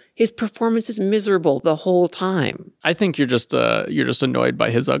again, his performance is miserable the whole time. I think you're just annoyed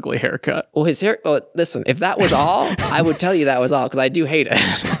by his ugly haircut. Well, his hair. Oh, listen, if that was all, I would tell you that was all because I do hate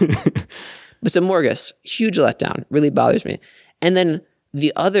it. But so Morgus, huge letdown, really bothers me. And then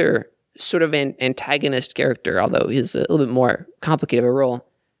the other sort of an antagonist character, although he's a little bit more complicated of a role,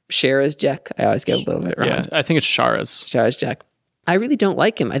 Sharazjek. I always get a little bit wrong. Yeah, I think it's Sharazjek. I really don't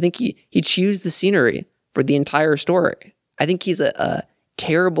like him. I think he chews the scenery for the entire story. I think he's a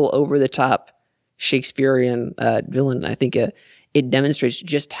terrible, over-the-top Shakespearean villain. I think it demonstrates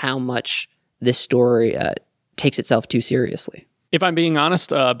just how much this story takes itself too seriously. If I'm being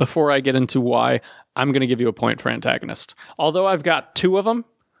honest, before I get into why, I'm going to give you a point for antagonist. Although I've got two of them,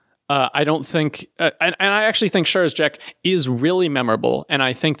 I don't think, and I actually think Sharazjek is really memorable, and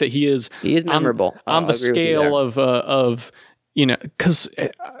I think that he is memorable on the scale of because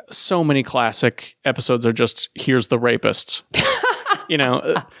so many classic episodes are just here's the rapist,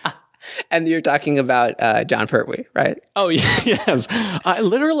 And you're talking about John Pertwee, right? Oh, yes.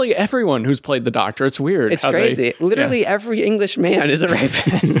 Literally everyone who's played the Doctor. It's weird. It's crazy. Literally every English man is a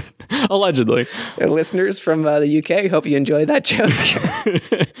rapist. Allegedly. Listeners from the UK, hope you enjoyed that joke.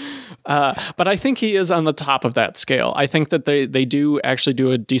 But I think he is on the top of that scale. I think that they do actually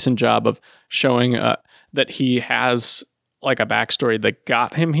do a decent job of showing that he has like a backstory that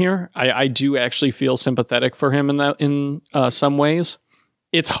got him here. I do actually feel sympathetic for him in some ways.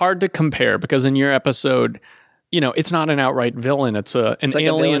 It's hard to compare because in your episode, it's not an outright villain. It's an like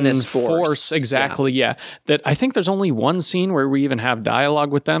alien force. Exactly. Yeah. That I think there's only one scene where we even have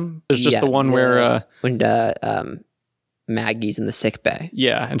dialogue with them. There's just the one where when Maggie's in the sick bay.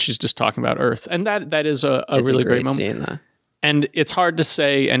 Yeah, and she's just talking about Earth, and that is a really great moment. Scene, and it's hard to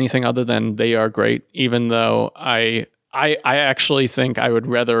say anything other than they are great. Even though I actually think I would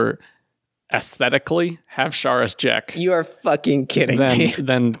rather aesthetically have Sharazjek. You are fucking kidding me.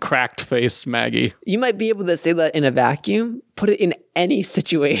 Than cracked face Maggie. You might be able to say that in a vacuum. Put it in any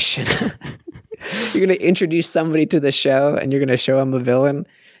situation. You're going to introduce somebody to the show and you're going to show them a villain.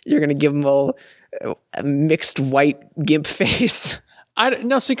 You're going to give them a mixed white gimp face.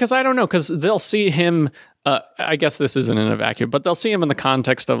 Because I don't know, because they'll see him. I guess this isn't in a vacuum, but they'll see him in the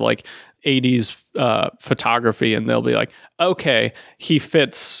context of like 80s photography, and they'll be like, okay, he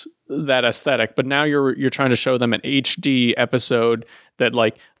fits that aesthetic. But now you're trying to show them an HD episode that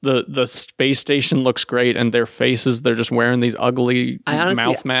like the space station looks great, and their faces, they're just wearing these ugly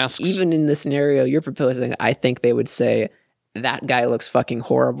mouth masks. Even in the scenario you're proposing, I think they would say, that guy looks fucking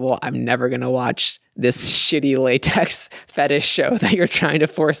horrible. I'm never going to watch this shitty latex fetish show that you're trying to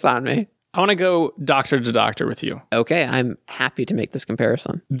force on me. I want to go doctor to doctor with you. Okay, I'm happy to make this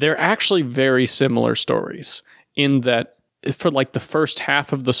comparison. They're actually very similar stories in that for like the first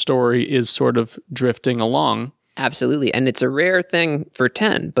half of the story is sort of drifting along. Absolutely. And it's a rare thing for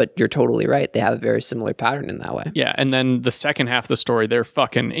 10, but you're totally right. They have a very similar pattern in that way. Yeah, and then the second half of the story, they're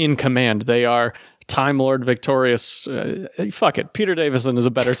fucking in command. They are Time Lord victorious. Fuck it. Peter Davison is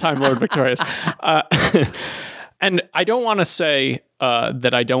a better Time Lord victorious. And I don't want to say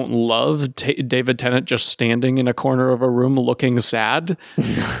that I don't love David Tennant just standing in a corner of a room looking sad,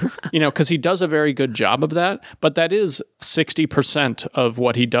 because he does a very good job of that. But that is 60% of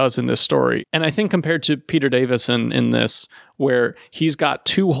what he does in this story. And I think compared to Peter Davison in this, where he's got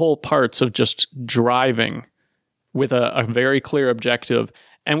two whole parts of just driving with a very clear objective.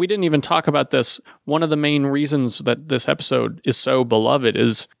 And we didn't even talk about this. One of the main reasons that this episode is so beloved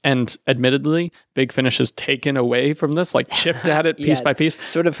is, and admittedly, Big Finish is taken away from this, like chipped at it piece by piece.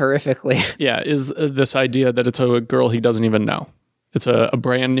 Sort of horrifically. Yeah, is this idea that it's a girl he doesn't even know. It's a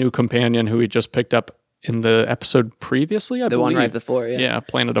brand new companion who he just picked up in the episode previously, I believe. The one right before, yeah. Yeah,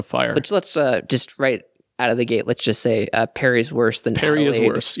 Planet of Fire. Which let's just right out of the gate, let's just say Perry's worse than Perry Adelaide, is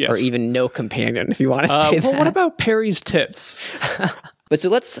worse, yes. Or even no companion, if you want to say that. Well, what about Perry's tits? But so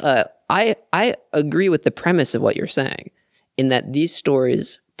let's, I agree with the premise of what you're saying, in that these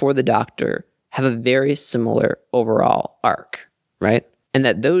stories for the Doctor have a very similar overall arc, right? And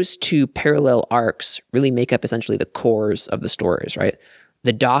that those two parallel arcs really make up essentially the cores of the stories, right?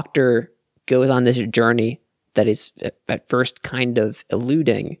 The Doctor goes on this journey that is at first kind of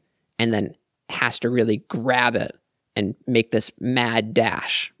eluding, and then has to really grab it and make this mad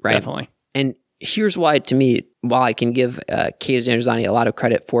dash, right? Definitely. And here's why, to me, while I can give Caves of Androzani a lot of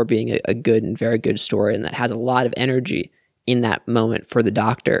credit for being a good and very good story, and that has a lot of energy in that moment for the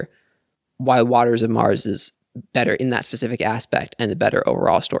Doctor, why Waters of Mars is better in that specific aspect and the better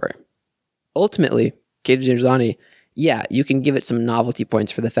overall story. Ultimately, Caves of Androzani, yeah, you can give it some novelty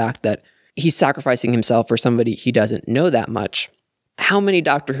points for the fact that he's sacrificing himself for somebody he doesn't know that much. How many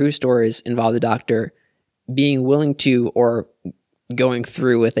Doctor Who stories involve the Doctor being willing to or going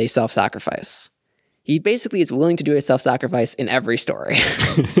through with a self-sacrifice? He basically is willing to do a self-sacrifice in every story.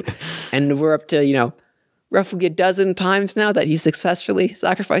 And we're up to, roughly a dozen times now that he successfully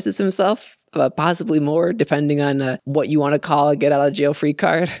sacrifices himself, possibly more, depending on what you want to call a get-out-of-jail-free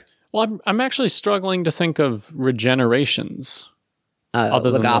card. Well, I'm actually struggling to think of regenerations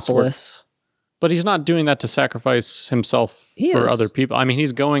other than Legopolis. But he's not doing that to sacrifice himself for other people. I mean,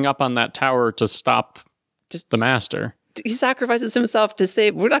 he's going up on that tower to stop the Master. He sacrifices himself to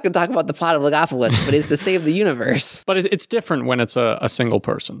save... We're not going to talk about the plot of Legopolis, but it's to save the universe. But it's different when it's a single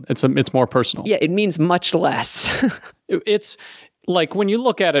person. It's more personal. Yeah, it means much less. It's like when you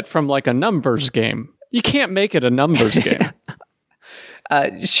look at it from like a numbers game, you can't make it a numbers game.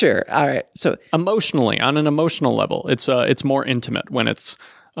 Sure. All right. So emotionally, on an emotional level, it's more intimate when it's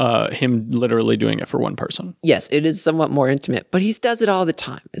him literally doing it for one person. Yes, it is somewhat more intimate, but he does it all the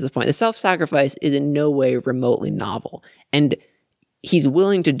time, is the point. The self-sacrifice is in no way remotely novel, and he's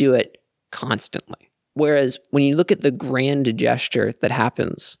willing to do it constantly. Whereas when you look at the grand gesture that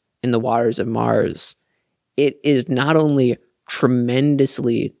happens in the Waters of Mars, it is not only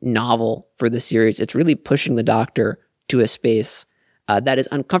tremendously novel for the series, it's really pushing the Doctor to a space that is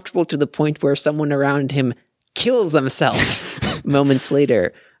uncomfortable to the point where someone around him kills themselves moments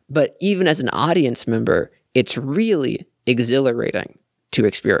later. But even as an audience member, it's really exhilarating to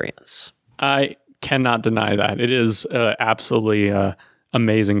experience. I cannot deny that. It is absolutely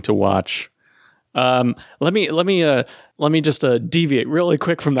amazing to watch. Let me just deviate really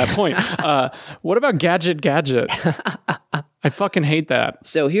quick from that point. What about Gadget? I fucking hate that.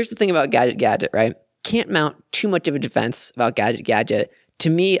 So here's the thing about Gadget, right? Can't mount too much of a defense about Gadget. To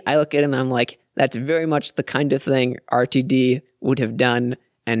me, I look at it and I'm like, that's very much the kind of thing RTD would have done.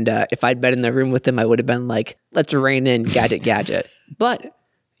 And if I'd been in the room with him, I would have been like, let's rein in Gadget. But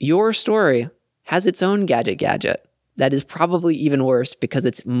your story has its own Gadget. That is probably even worse because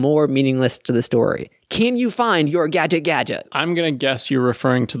it's more meaningless to the story. Can you find your Gadget? I'm going to guess you're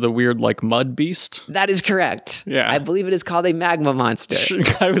referring to the weird, like, mud beast. That is correct. Yeah. I believe it is called a magma monster.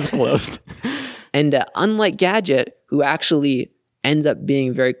 I was close. And unlike Gadget, who actually ends up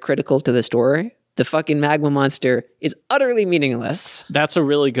being very critical to the story, the fucking magma monster is utterly meaningless. That's a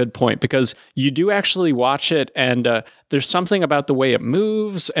really good point, because you do actually watch it, and there's something about the way it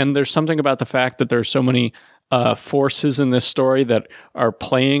moves, and there's something about the fact that there's so many forces in this story that are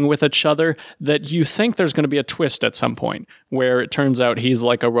playing with each other that you think there's going to be a twist at some point where it turns out he's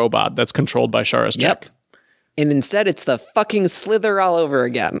like a robot that's controlled by Sharazchek. Yep. And instead, it's the fucking Slither all over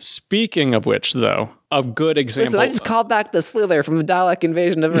again. Speaking of which, though, a good example. Listen, I just called back the Slither from the Dalek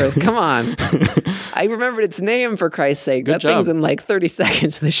Invasion of Earth. Come on. I remembered its name, for Christ's sake. Good that job. thing's in like 30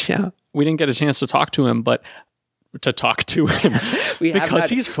 seconds of the show. We didn't get a chance to talk to him, because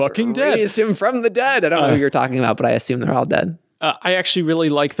he's fucking dead. Raised him from the dead. I don't know who you're talking about, but I assume they're all dead. I actually really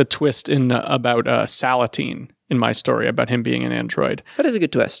like the twist in about Salatine in my story about him being an android. That is a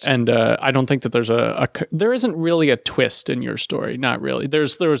good twist. And I don't think that there isn't really a twist in your story. Not really.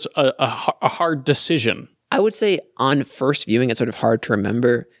 There's a hard decision. I would say on first viewing, it's sort of hard to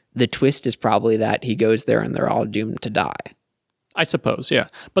remember. The twist is probably that he goes there and they're all doomed to die. I suppose, yeah.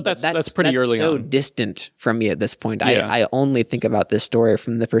 But that's pretty early so on. distant from me at this point. Yeah. I only think about this story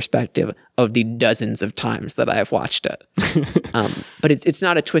from the perspective of the dozens of times that I've watched it. But it's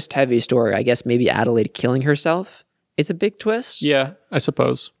not a twist-heavy story. I guess maybe Adelaide killing herself is a big twist. Yeah, I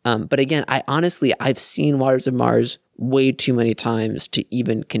suppose. But again, I've seen Waters of Mars way too many times to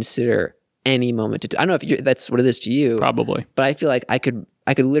even consider any moment to. I don't know if that's what it is to you. Probably. But I feel like I could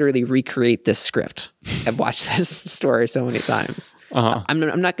literally recreate this script. I've watched this story so many times. I'm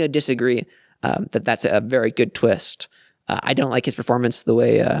not going to disagree that that's a very good twist. I don't like his performance the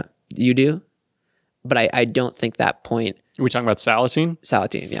way you do, but I don't think that point. Are we talking about Salatine?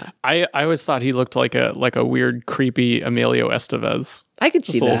 Salatine, yeah. I always thought he looked like a weird, creepy Emilio Estevez. I could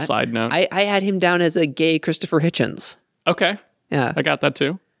see Just a that. little side note. I had him down as a gay Christopher Hitchens. Okay. Yeah. I got that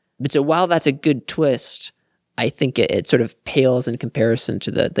too. But so while that's a good twist, I think it sort of pales in comparison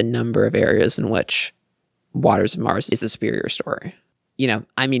to the number of areas in which Waters of Mars is the superior story. You know,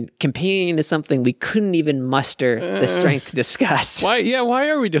 I mean, comparing to something we couldn't even muster the strength to discuss. Why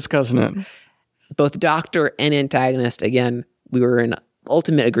are we discussing it? Both Doctor and antagonist, again, we were in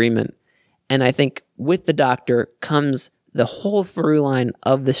ultimate agreement. And I think with the Doctor comes the whole through line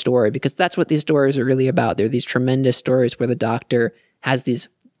of the story, because that's what these stories are really about. They're these tremendous stories where the Doctor has these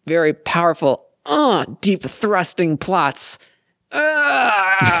very powerful, deep thrusting plots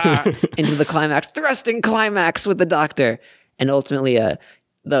into the climax, thrusting climax with the Doctor. And ultimately,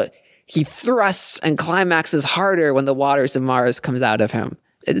 he thrusts and climaxes harder when the Waters of Mars comes out of him.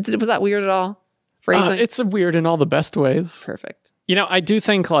 Was that weird at all? Phrasing? It's weird in all the best ways. Perfect. You know, I do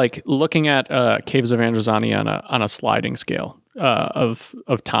think like looking at Caves of Androzani on a sliding scale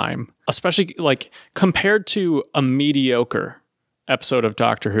of time, especially like compared to a mediocre episode of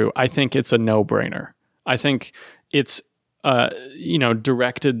Doctor Who, I think it's a no-brainer. I think it's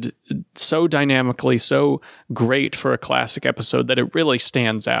directed so dynamically, so great for a classic episode that it really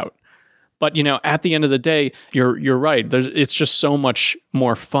stands out. But, you know, at the end of the day, you're right. It's just so much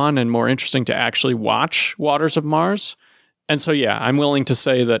more fun and more interesting to actually watch Waters of Mars. And so, yeah, I'm willing to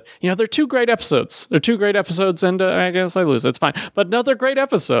say that, you know, they're two great episodes. They're two great episodes, and I guess I lose. It's fine. But no, they're great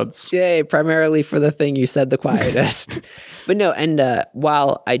episodes. Yay, primarily for the thing you said the quietest. But no, and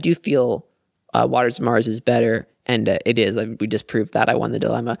while I do feel Waters of Mars is better, and it is, we just proved that I won the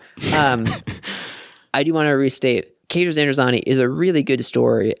dilemma, I do want to restate, Caves of Androzani is a really good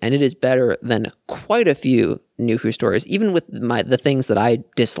story, and it is better than quite a few New Who stories, even with the things that I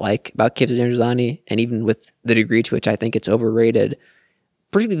dislike about Caves of Androzani, and even with the degree to which I think it's overrated.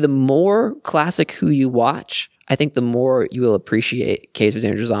 Particularly the more classic Who you watch, I think the more you will appreciate Caves of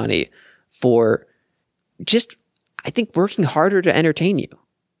Androzani for just, I think, working harder to entertain you.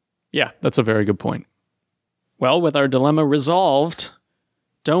 Yeah, that's a very good point. Well, with our dilemma resolved,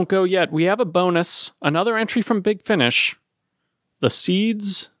 don't go yet. We have a bonus, another entry from Big Finish, The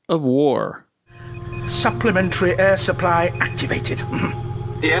Seeds of War. Supplementary air supply activated.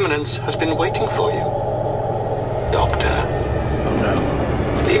 The Eminence has been waiting for you. Doctor. Oh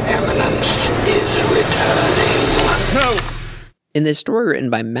no. The Eminence is returning. No! In this story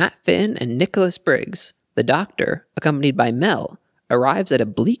written by Matt Finn and Nicholas Briggs, the Doctor, accompanied by Mel, arrives at a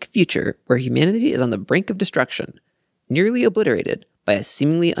bleak future where humanity is on the brink of destruction, nearly obliterated by a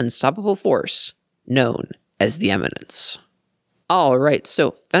seemingly unstoppable force known as the Eminence. All right,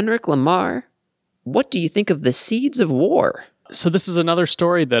 so Fenric Lamar, what do you think of The Seeds of War? So this is another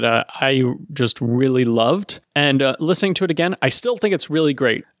story that I just really loved. And listening to it again, I still think it's really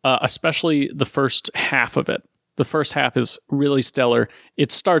great, especially the first half of it. The first half is really stellar.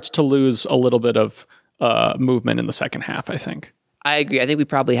 It starts to lose a little bit of movement in the second half, I think. I agree. I think we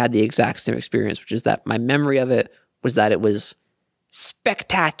probably had the exact same experience, which is that my memory of it was that it was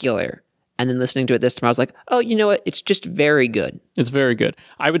spectacular. And then listening to it this time, I was like, oh, you know what? It's just very good. It's very good.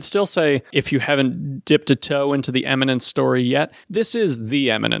 I would still say, if you haven't dipped a toe into the Eminence story yet, this is the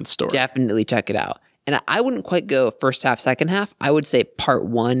Eminence story. Definitely check it out. And I wouldn't quite go first half, second half. I would say part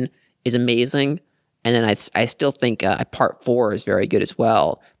 1 is amazing. And then I still think part 4 is very good as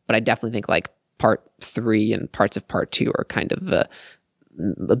well. But I definitely think like part 3 and parts of part 2 are kind of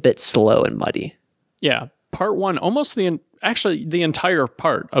a bit slow and muddy. Yeah. Part 1, almost the entire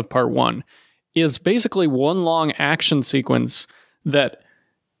part of part 1 is basically one long action sequence that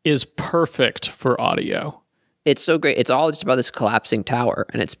is perfect for audio. It's so great. It's all just about this collapsing tower,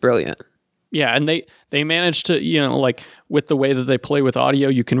 and it's brilliant. Yeah, and they managed to, like with the way that they play with audio,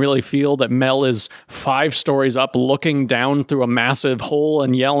 you can really feel that Mel is 5 stories up looking down through a massive hole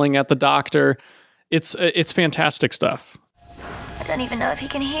and yelling at the doctor. It's fantastic stuff. I don't even know if he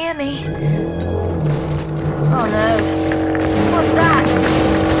can hear me. Oh no. What's that?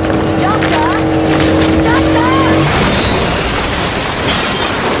 Doctor!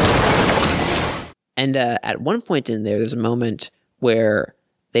 And at one point in there's a moment where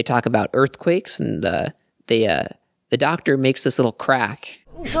they talk about earthquakes, and the doctor makes this little crack.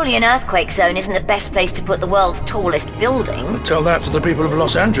 Surely an earthquake zone isn't the best place to put the world's tallest building. Tell that to the people of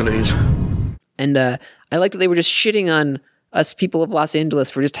Los Angeles. And I like that they were just shitting on us people of Los Angeles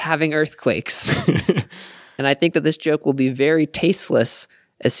for just having earthquakes. And I think that this joke will be very tasteless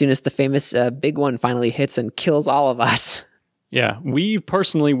as soon as the famous big one finally hits and kills all of us. Yeah, we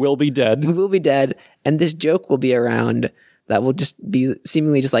personally will be dead. We will be dead, and this joke will be around that will just be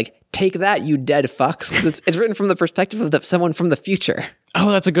seemingly just like, take that, you dead fucks, because it's written from the perspective of someone from the future.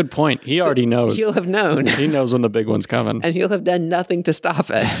 Oh, that's a good point. He already knows. He'll have known. He knows when the big one's coming. And he'll have done nothing to stop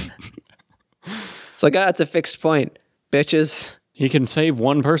it. It's like, it's a fixed point, bitches. He can save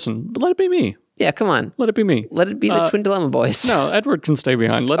one person, but let it be me. Yeah, come on. Let it be me. Let it be the Twin Dilemma boys. No, Edward can stay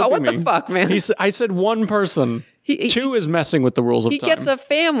behind. Let it be me. What the fuck, man? I said one person. 2 is messing with the rules of time. He gets a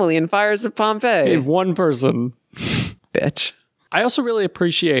family and fires at Pompeii. One person. Bitch. I also really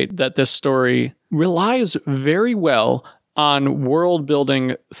appreciate that this story relies very well on world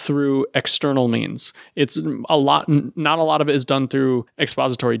building through external means. It's not a lot of it is done through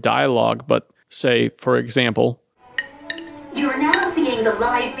expository dialogue, but say, for example, you are now seeing the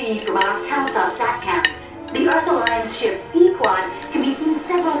live feed from our Caltha SatCam. The Earth Alliance ship Pequod can be seen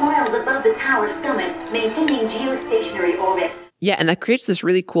several miles above the tower's summit, maintaining geostationary orbit. Yeah, and that creates this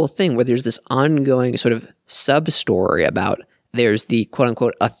really cool thing where there's this ongoing sort of sub-story about there's the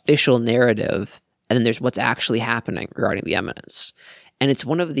quote-unquote official narrative, and then there's what's actually happening regarding the Eminence. And it's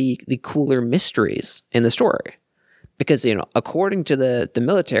one of the cooler mysteries in the story. Because, according to the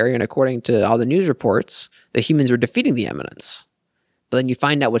military and according to all the news reports, the humans are defeating the Eminence. But then you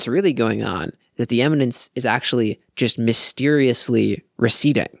find out what's really going on, that the Eminence is actually just mysteriously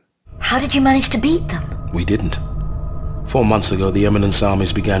receding. How did you manage to beat them? We didn't. 4 months ago, the Eminence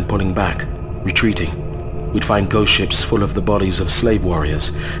armies began pulling back, retreating. We'd find ghost ships full of the bodies of slave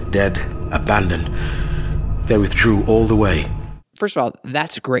warriors, dead, abandoned. They withdrew all the way. First of all,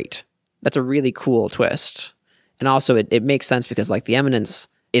 that's great. That's a really cool twist. And also, it makes sense because, like, the Eminence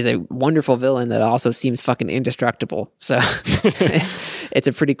is a wonderful villain that also seems fucking indestructible. So it's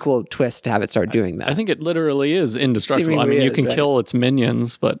a pretty cool twist to have it start doing that. I think it literally is indestructible. Seemingly you can kill its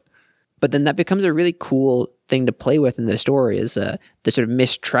minions, but then that becomes a really cool thing to play with in the story is the sort of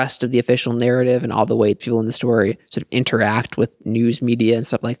mistrust of the official narrative and all the way people in the story sort of interact with news media and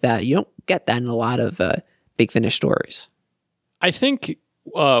stuff like that. You don't get that in a lot of Big Finish stories. I think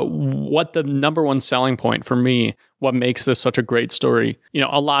what the number one selling point for me, what makes this such a great story,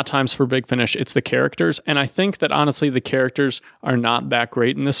 a lot of times for Big Finish, it's the characters. And I think that honestly, the characters are not that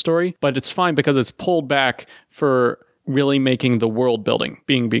great in this story, but it's fine because it's pulled back for really making the world building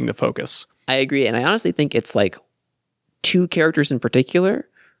being the focus. I agree. And I honestly think it's like 2 characters in particular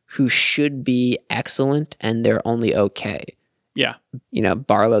who should be excellent and they're only okay. Yeah.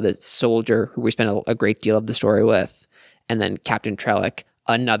 Barlow, the soldier who we spent a great deal of the story with, and then Captain Trellick,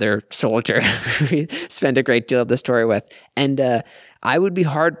 another soldier we spent a great deal of the story with. And I would be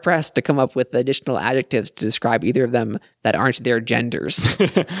hard pressed to come up with additional adjectives to describe either of them that aren't their genders.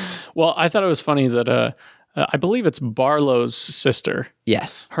 Well, I thought it was funny that I believe it's Barlow's sister.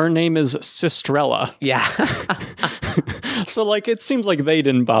 Yes. Her name is Sistrella. Yeah. So it seems like they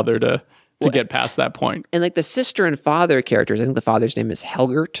didn't bother to get past that point. And the sister and father characters, I think the father's name is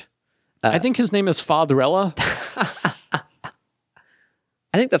Helgert. I think his name is Fatherella.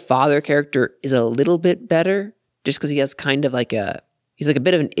 I think the father character is a little bit better just because he has kind of he's like a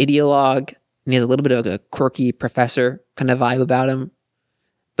bit of an ideologue And he has a little bit of a quirky professor kind of vibe about him.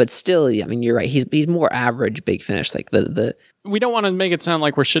 But still, I mean, you're right. He's more average Big Finish. Like the we don't want to make it sound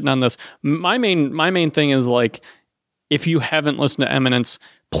like we're shitting on this. My main thing is like, if you haven't listened to Eminence,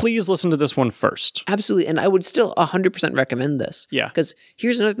 please listen to this one first. Absolutely. And I would still 100% recommend this. Yeah. Because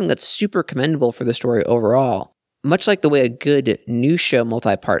here's another thing that's super commendable for the story overall. Much like the way a good new show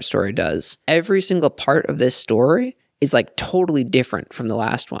multi-part story does, every single part of this story is like totally different from the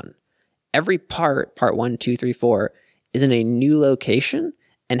last one. Every part 1, 2, 3, 4, is in a new location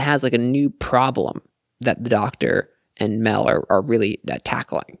and has like a new problem that the Doctor and Mel are really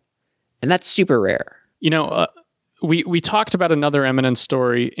tackling. And that's super rare. You know, we talked about another Eminence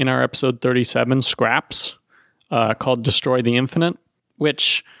story in our episode 37, Scraps, called Destroy the Infinite,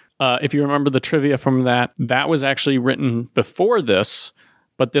 which, if you remember the trivia from that was actually written before this,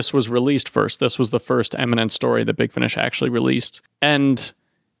 but this was released first. This was the first Eminence story that Big Finish actually released. And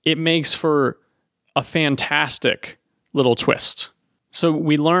it makes for a fantastic little twist. So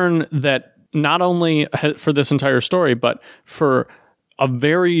we learn that not only for this entire story, but for a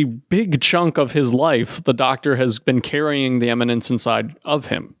very big chunk of his life, the Doctor has been carrying the Eminence inside of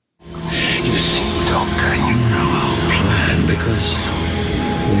him. You see, Doctor, you know our plan because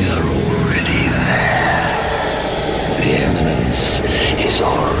we are already there. The Eminence is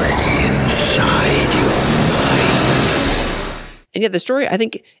already inside your mind. And yet the story, I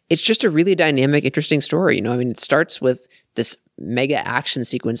think it's just a really dynamic, interesting story. You know, I mean, it starts with this mega action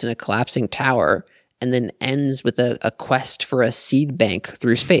sequence in a collapsing tower and then ends with a quest for a seed bank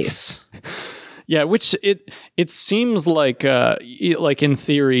through space. Yeah, which it seems like in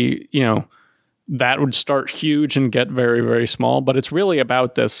theory, you know, that would start huge and get very, very small, but it's really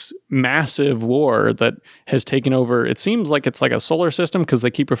about this massive war that has taken over. It seems like it's like a solar system because they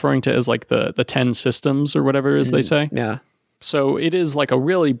keep referring to it as like the 10 systems or whatever it is they say. Yeah. So it is like a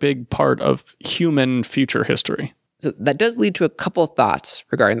really big part of human future history. So that does lead to a couple thoughts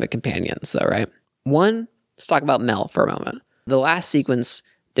regarding the companions, though, right? One, let's talk about Mel for a moment. The last sequence,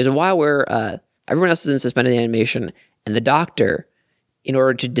 there's a while where everyone else is in suspended animation, and the Doctor, in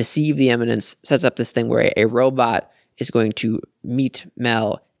order to deceive the Eminence, sets up this thing where a robot is going to meet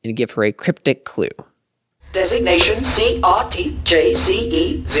Mel and give her a cryptic clue. Designation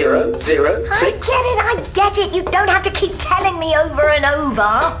CRTJCE006. I get it. You don't have to keep telling me over and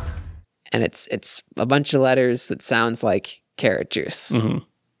over. And it's a bunch of letters that sounds like carrot juice. Mm-hmm.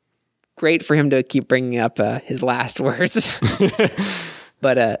 Great for him to keep bringing up his last words.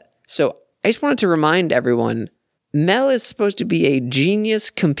 But so I just wanted to remind everyone, Mel is supposed to be a genius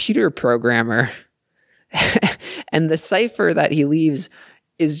computer programmer. And the cipher that he leaves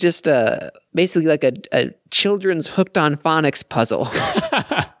is just basically like a children's hooked on phonics puzzle.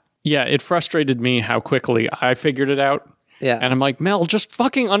 Yeah, it frustrated me how quickly I figured it out. Yeah. And I'm like, Mel, just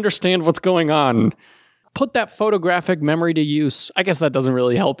fucking understand what's going on. Put that photographic memory to use. I guess that doesn't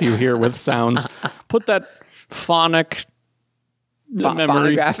really help you here with sounds. Put that phonic memory.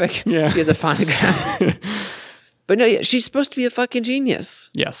 Phonographic? Yeah. He has a phonograph. But no, yeah, she's supposed to be a fucking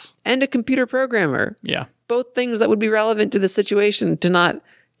genius. Yes. And a computer programmer. Yeah. Both things that would be relevant to the situation to not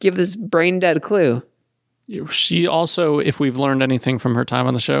give this brain dead clue. She also, if we've learned anything from her time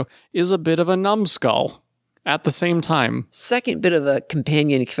on the show, is a bit of a numbskull at the same time. Second bit of a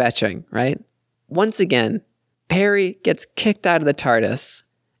companion fetching, right? Once again, Perry gets kicked out of the TARDIS.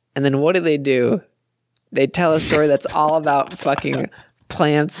 And then what do? They tell a story that's all about fucking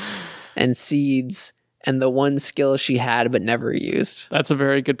plants and seeds and the one skill she had but never used. That's a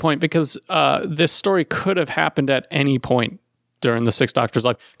very good point because this story could have happened at any point during the Sixth Doctor's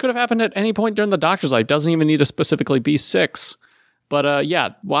life. Could have happened at any point during the Doctor's life. Doesn't even need to specifically be 6. But yeah,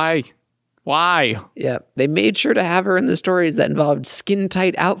 why? Yeah, they made sure to have her in the stories that involved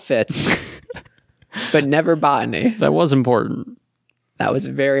skin-tight outfits, but never botany. That was important. That was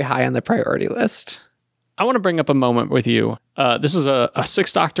very high on the priority list. I want to bring up a moment with you. This is a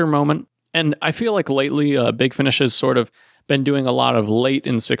Sixth Doctor moment, and I feel like lately Big Finish has sort of been doing a lot of late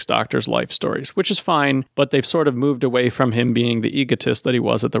in Sixth Doctor's life stories, which is fine, but they've sort of moved away from him being the egotist that he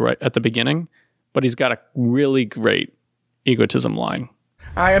was at the beginning, but he's got a really great egotism line.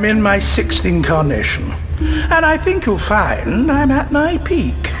 I am in my 6th incarnation, and I think you'll find I'm at my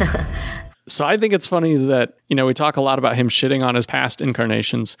peak. So I think it's funny that, you know, we talk a lot about him shitting on his past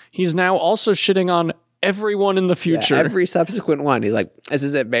incarnations. He's now also shitting on everyone in the future. Yeah, every subsequent one. He's like, this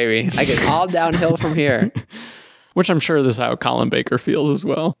is it, baby. I get all downhill from here. Which I'm sure this is how Colin Baker feels as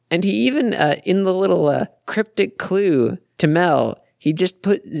well. And he even, in the little cryptic clue to Mel, he just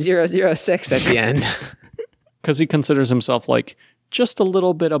put 006 at the end. Because he considers himself like just a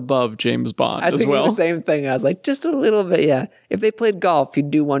little bit above James Bond as well. The same thing. I was like, just a little bit, yeah. If they played golf,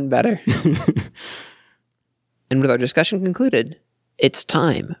 you'd do one better. And with our discussion concluded, it's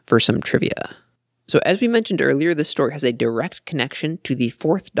time for some trivia. So as we mentioned earlier, this story has a direct connection to the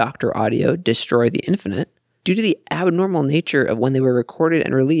Fourth Doctor audio, Destroy the Infinite. Due to the abnormal nature of when they were recorded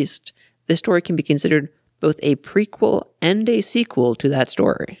and released, this story can be considered both a prequel and a sequel to that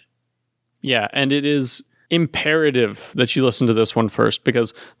story. Yeah, and it is imperative that you listen to this one first,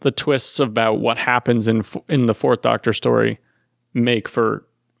 because the twists about what happens in the Fourth Doctor story make for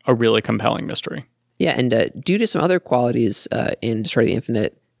a really compelling mystery. Yeah, and due to some other qualities in Destroy the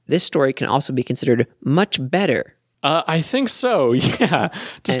Infinite, this story can also be considered much better. I think so, yeah.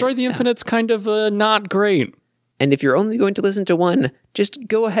 Destroy the Infinite's kind of not great. And if you're only going to listen to one, just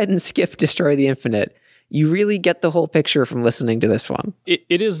go ahead and skip Destroy the Infinite. You really get the whole picture from listening to this one.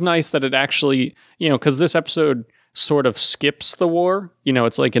 It is nice that it actually, because this episode sort of skips the war.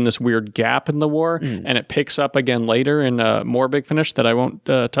 It's like in this weird gap in the war, and it picks up again later in more Big Finish that I won't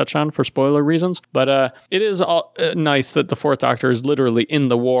touch on for spoiler reasons. But it is nice that the Fourth Doctor is literally in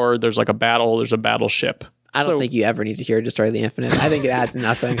the war. There's like a battle. There's a battleship. I don't think you ever need to hear Destroy the Infinite. I think it adds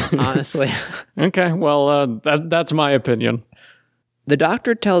nothing, honestly. Okay, well, that's my opinion. The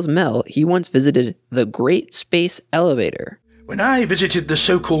Doctor tells Mel he once visited the Great Space Elevator. When I visited the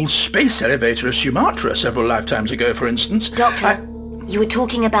so-called space elevator of Sumatra several lifetimes ago, for instance... Doctor, you were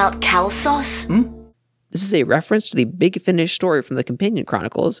talking about Calsos? This is a reference to the Big Finish story from the Companion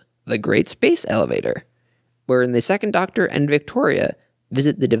Chronicles, The Great Space Elevator, wherein the Second Doctor and Victoria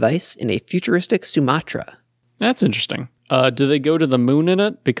visit the device in a futuristic Sumatra. That's interesting. Do they go to the moon in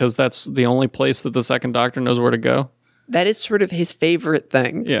it? Because that's the only place that the Second Doctor knows where to go? That is sort of his favorite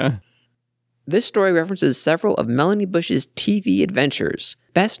thing. Yeah. This story references several of Melanie Bush's TV adventures,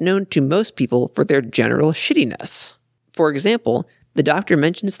 best known to most people for their general shittiness. For example, the Doctor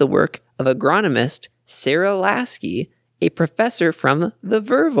mentions the work of agronomist Sarah Lasky, a professor from the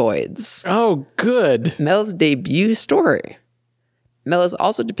Vervoids. Oh, good. Mel's debut story. Mel is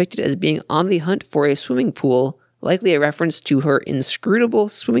also depicted as being on the hunt for a swimming pool, likely a reference to her inscrutable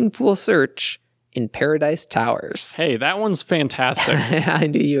swimming pool search in Paradise Towers. Hey, that one's fantastic. I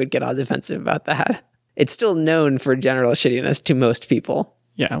knew you would get all defensive about that. It's still known for general shittiness to most people.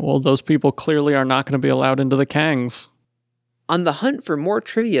 Yeah, well, those people clearly are not going to be allowed into the Kangs. On the hunt for more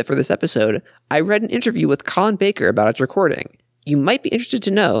trivia for this episode, I read an interview with Colin Baker about its recording. You might be interested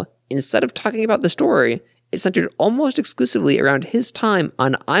to know, instead of talking about the story, it centered almost exclusively around his time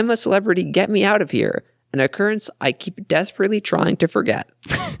on I'm a Celebrity, Get Me Out of Here, an occurrence I keep desperately trying to forget.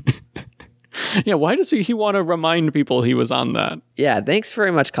 Yeah, why does he want to remind people he was on that? Yeah, thanks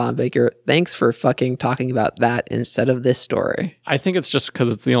very much, Colin Baker. Thanks for fucking talking about that instead of this story. I think it's just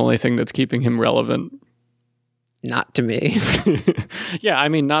because it's the only thing that's keeping him relevant. Not to me. Yeah, I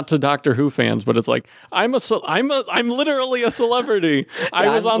mean, not to Doctor Who fans, but it's like, I'm literally a celebrity.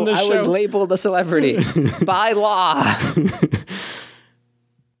 I was on this show. I was labeled a celebrity by law.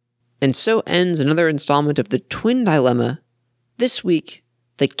 And so ends another installment of the Twin Dilemma. This week,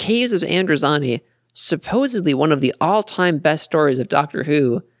 The Caves of Androzani, supposedly one of the all-time best stories of Doctor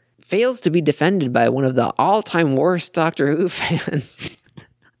Who, fails to be defended by one of the all-time worst Doctor Who fans.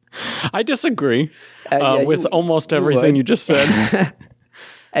 I disagree with almost everything you just said.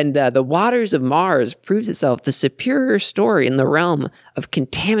 And The Waters of Mars proves itself the superior story in the realm of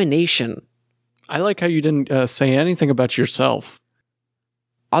contamination. I like how you didn't say anything about yourself.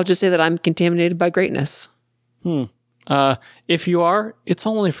 I'll just say that I'm contaminated by greatness. If you are, it's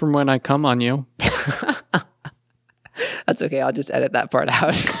only from when I come on you. That's okay. I'll just edit that part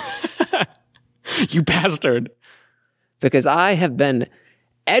out. You bastard. Because I have been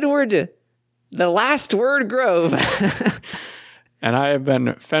Edward, the Last Word Grove. And I have been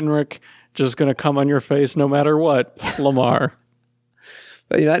Fenric, just going to come on your face no matter what, Lamar.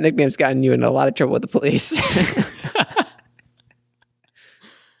 But that nickname's gotten you in a lot of trouble with the police.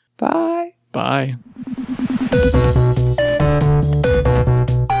 Bye. Bye.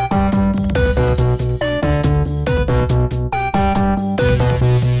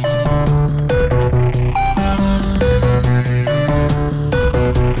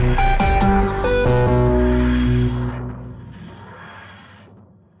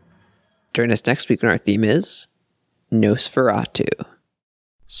 Join us next week when our theme is Nosferatu.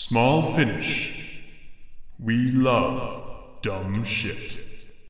 Small Finish. We love dumb shit.